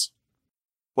choices.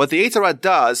 What the Yetzer Hara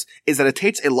does is that it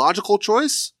takes a logical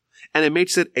choice and it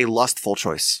makes it a lustful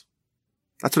choice.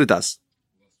 That's what it does.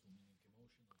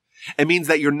 It means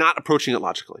that you're not approaching it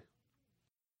logically.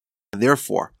 And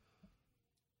therefore,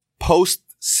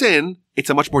 post-sin, it's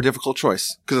a much more difficult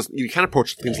choice because you can't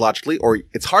approach things logically, or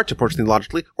it's hard to approach things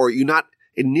logically, or you're not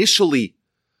initially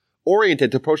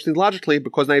oriented to approach things logically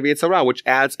because now you have Yetzer Hara, which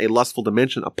adds a lustful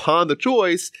dimension upon the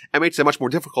choice and makes it much more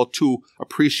difficult to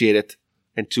appreciate it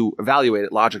and to evaluate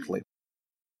it logically.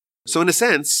 So in a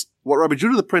sense, what Rabbi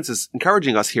Judah the Prince is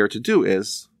encouraging us here to do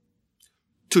is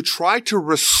to try to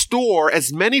restore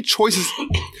as many choices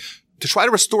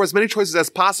as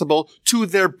possible to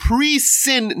their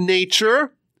pre-sin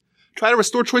nature. Try to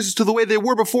restore choices to the way they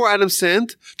were before Adam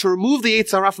sinned, to remove the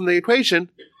Yetzer Hara from the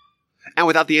equation. And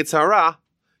without the Yetzer Hara,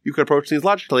 you could approach things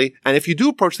logically. And if you do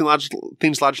approach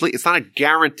things logically, it's not a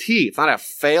guarantee. It's not a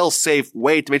fail-safe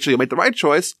way to make sure you make the right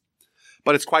choice,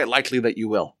 but it's quite likely that you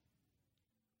will.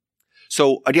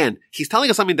 So again, he's telling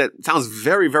us something that sounds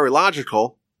very, very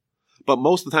logical, but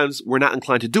most of the times we're not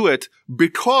inclined to do it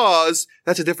because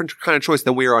that's a different kind of choice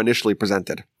than we are initially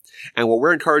presented. And what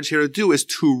we're encouraged here to do is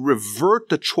to revert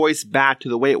the choice back to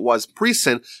the way it was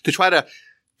pre-sin, to try to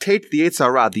take the Yetzer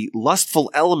Hara, the lustful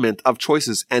element of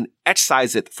choices, and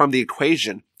excise it from the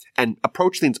equation and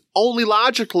approach things only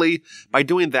logically. By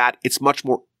doing that, it's much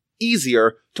more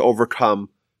easier to overcome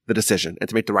the decision and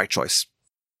to make the right choice.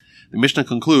 The Mishnah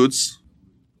concludes,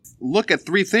 look at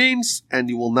three things and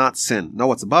you will not sin. Know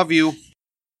what's above you: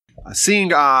 a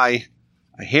seeing eye,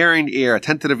 a hearing ear, a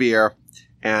tentative ear,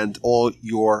 and all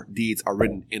your deeds are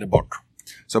written in a book.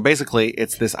 So basically,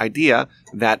 it's this idea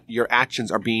that your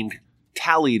actions are being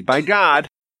tallied by God,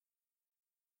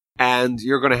 and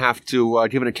you're going to have to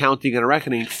give an accounting and a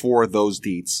reckoning for those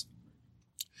deeds.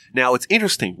 Now, it's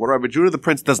interesting. What Rabbi Judah the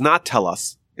Prince does not tell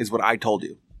us is what I told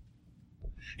you.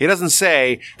 He doesn't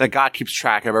say that God keeps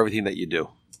track of everything that you do.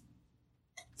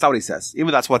 That's not what he says.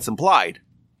 Even that's what's implied.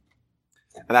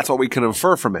 And that's what we can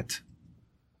infer from it.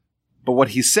 But what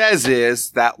he says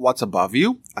is that what's above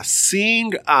you, a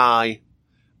seeing eye,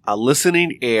 a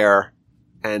listening ear,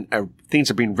 and things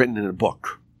are being written in a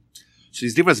book. So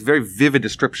he's giving us very vivid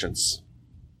descriptions.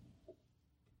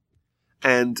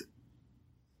 And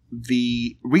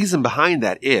the reason behind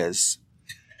that is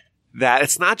that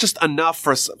it's not just enough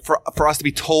for us to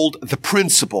be told the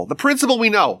principle. The principle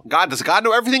we know. Does God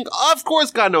know everything? Of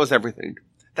course God knows everything.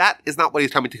 That is not what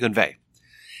he's coming to convey.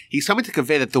 He's coming to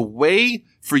convey that the way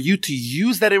for you to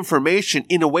use that information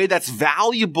in a way that's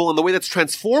valuable and the way that's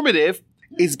transformative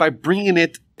is by bringing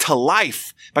it to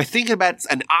life, by thinking about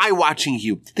an eye watching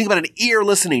you, think about an ear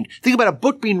listening, think about a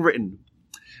book being written.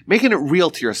 making it real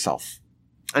to yourself.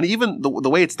 And even the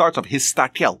way it starts off,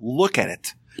 histakel, look at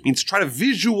it, means try to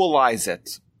visualize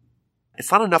it.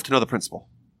 It's not enough to know the principle.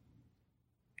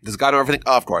 Does God know everything?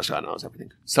 Of course God knows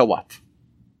everything. So what?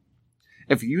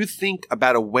 If you think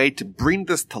about a way to bring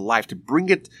this to life, to bring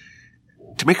it,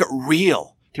 to make it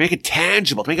real, to make it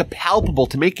tangible, to make it palpable,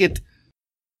 to make it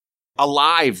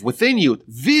alive within you,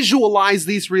 visualize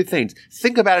these three things.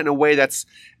 Think about it in a way that's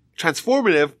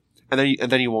transformative, and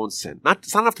then you won't sin.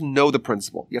 It's not enough to know the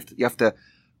principle. You have to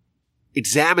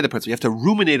examine the principle. You have to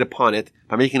ruminate upon it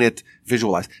by making it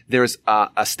visualize. There's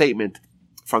a statement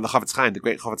from the Chafetz Chaim, the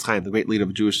great Chafetz Chaim, the great leader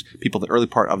of Jewish people in the early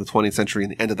part of the 20th century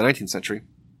and the end of the 19th century.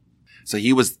 So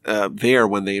he was there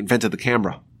when they invented the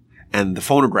camera and the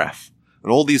phonograph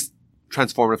and all these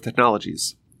transformative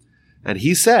technologies. And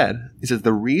he says,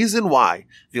 the reason why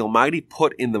the Almighty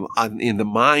put in the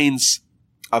minds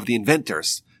of the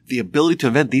inventors the ability to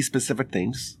invent these specific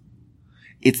things,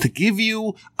 it's to give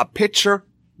you a picture,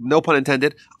 no pun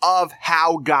intended, of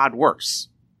how God works.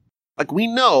 Like, we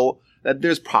know that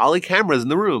there's probably cameras in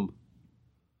the room.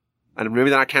 And maybe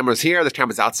there are not cameras here, there's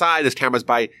cameras outside, there's cameras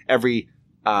by every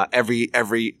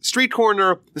street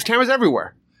corner, there's cameras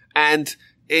everywhere. And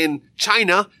in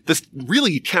China, there's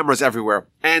really cameras everywhere.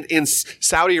 And in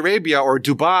Saudi Arabia or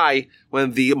Dubai,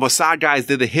 when the Mossad guys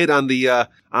did the hit on the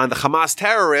Hamas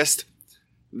terrorist,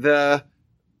 the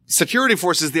security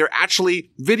forces there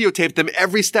actually videotaped them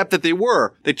every step that they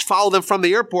were. They followed them from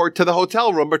the airport to the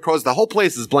hotel room because the whole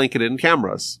place is blanketed in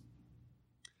cameras.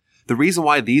 The reason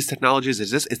why these technologies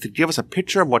exist is to give us a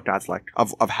picture of what God's like,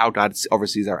 of how God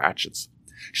oversees our actions.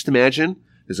 Just imagine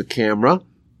there's a camera.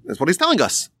 That's what he's telling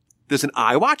us. There's an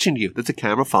eye watching you. There's a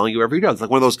camera following you every day. It's like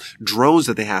one of those drones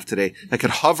that they have today that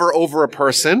could hover over a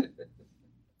person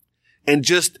and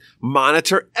just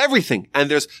monitor everything. And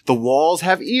the walls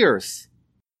have ears.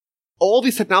 All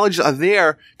these technologies are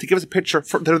there to give us a picture.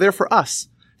 They're there for us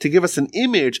to give us an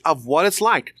image of what it's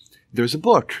like. There's a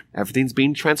book. Everything's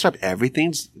being transcribed.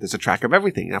 There's a track of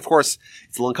everything. And of course,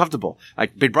 it's a little uncomfortable.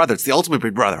 Like Big Brother. It's the ultimate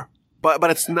Big Brother. But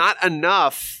it's not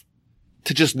enough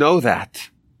to just know that.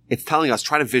 It's telling us,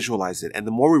 try to visualize it. And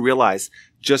the more we realize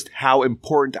just how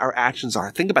important our actions are,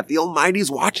 think about it. The Almighty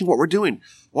is watching what we're doing.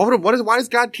 Why does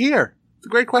God care? It's a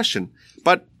great question.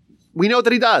 But we know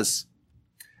that he does.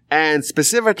 And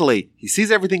specifically, he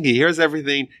sees everything, he hears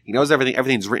everything, he knows everything,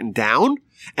 everything's written down.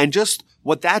 And just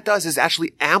what that does is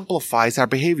actually amplifies our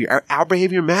behavior. Our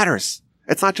behavior matters.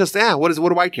 It's not just, what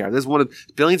do I care? There's one of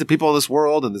billions of people in this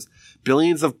world, and there's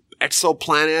billions of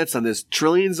exoplanets, and there's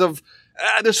trillions of,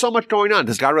 there's so much going on.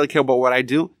 Does God really care about what I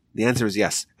do? The answer is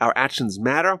yes. Our actions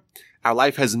matter. Our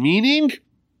life has meaning.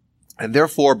 And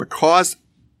therefore, because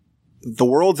the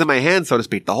world's in my hands, so to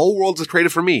speak, the whole world is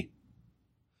created for me.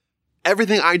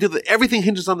 Everything I do, everything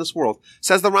hinges on this world.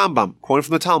 Says the Rambam, quoting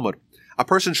from the Talmud, a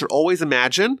person should always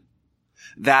imagine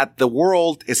that the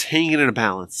world is hanging in a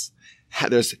balance.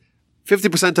 There's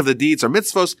 50% of the deeds are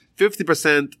mitzvos,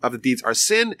 50% of the deeds are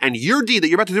sin, and your deed that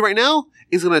you're about to do right now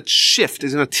is going to shift,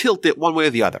 is going to tilt it one way or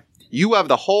the other. You have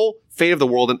the whole fate of the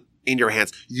world in your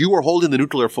hands. You are holding the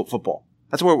nuclear football.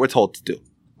 That's what we're told to do.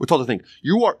 We're told to think.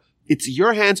 It's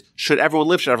your hands. Should everyone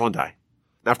live? Should everyone die?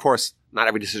 Now, of course, not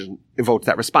every decision evokes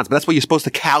that response, but that's what you're supposed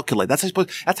to calculate.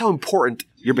 That's how important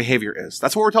your behavior is.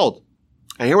 That's what we're told.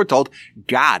 And here we're told,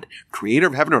 God, creator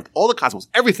of heaven and earth, all the cosmos,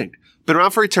 everything, been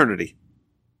around for eternity,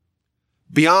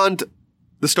 beyond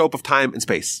the scope of time and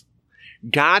space.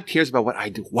 God cares about what I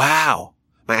do. Wow,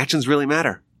 my actions really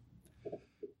matter.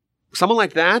 Someone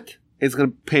like that is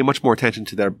going to pay much more attention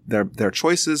to their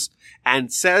choices,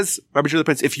 and says, Rabbi Judah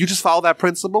Prince, if you just follow that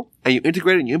principle and you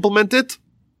integrate it and you implement it,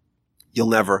 you'll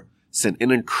never sin.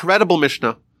 An incredible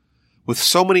Mishnah with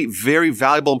so many very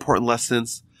valuable, important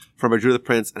lessons from Rabbi Judah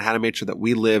Prince and how to make sure that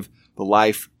we live the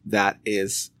life that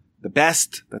is the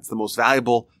best, that's the most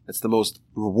valuable, that's the most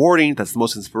rewarding, that's the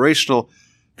most inspirational,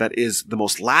 that is the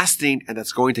most lasting, and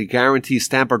that's going to guarantee,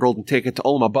 stamp our golden ticket to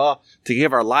Olam Haba, to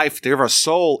give our life, to give our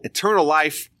soul eternal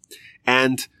life,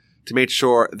 and to make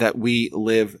sure that we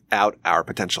live out our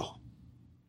potential.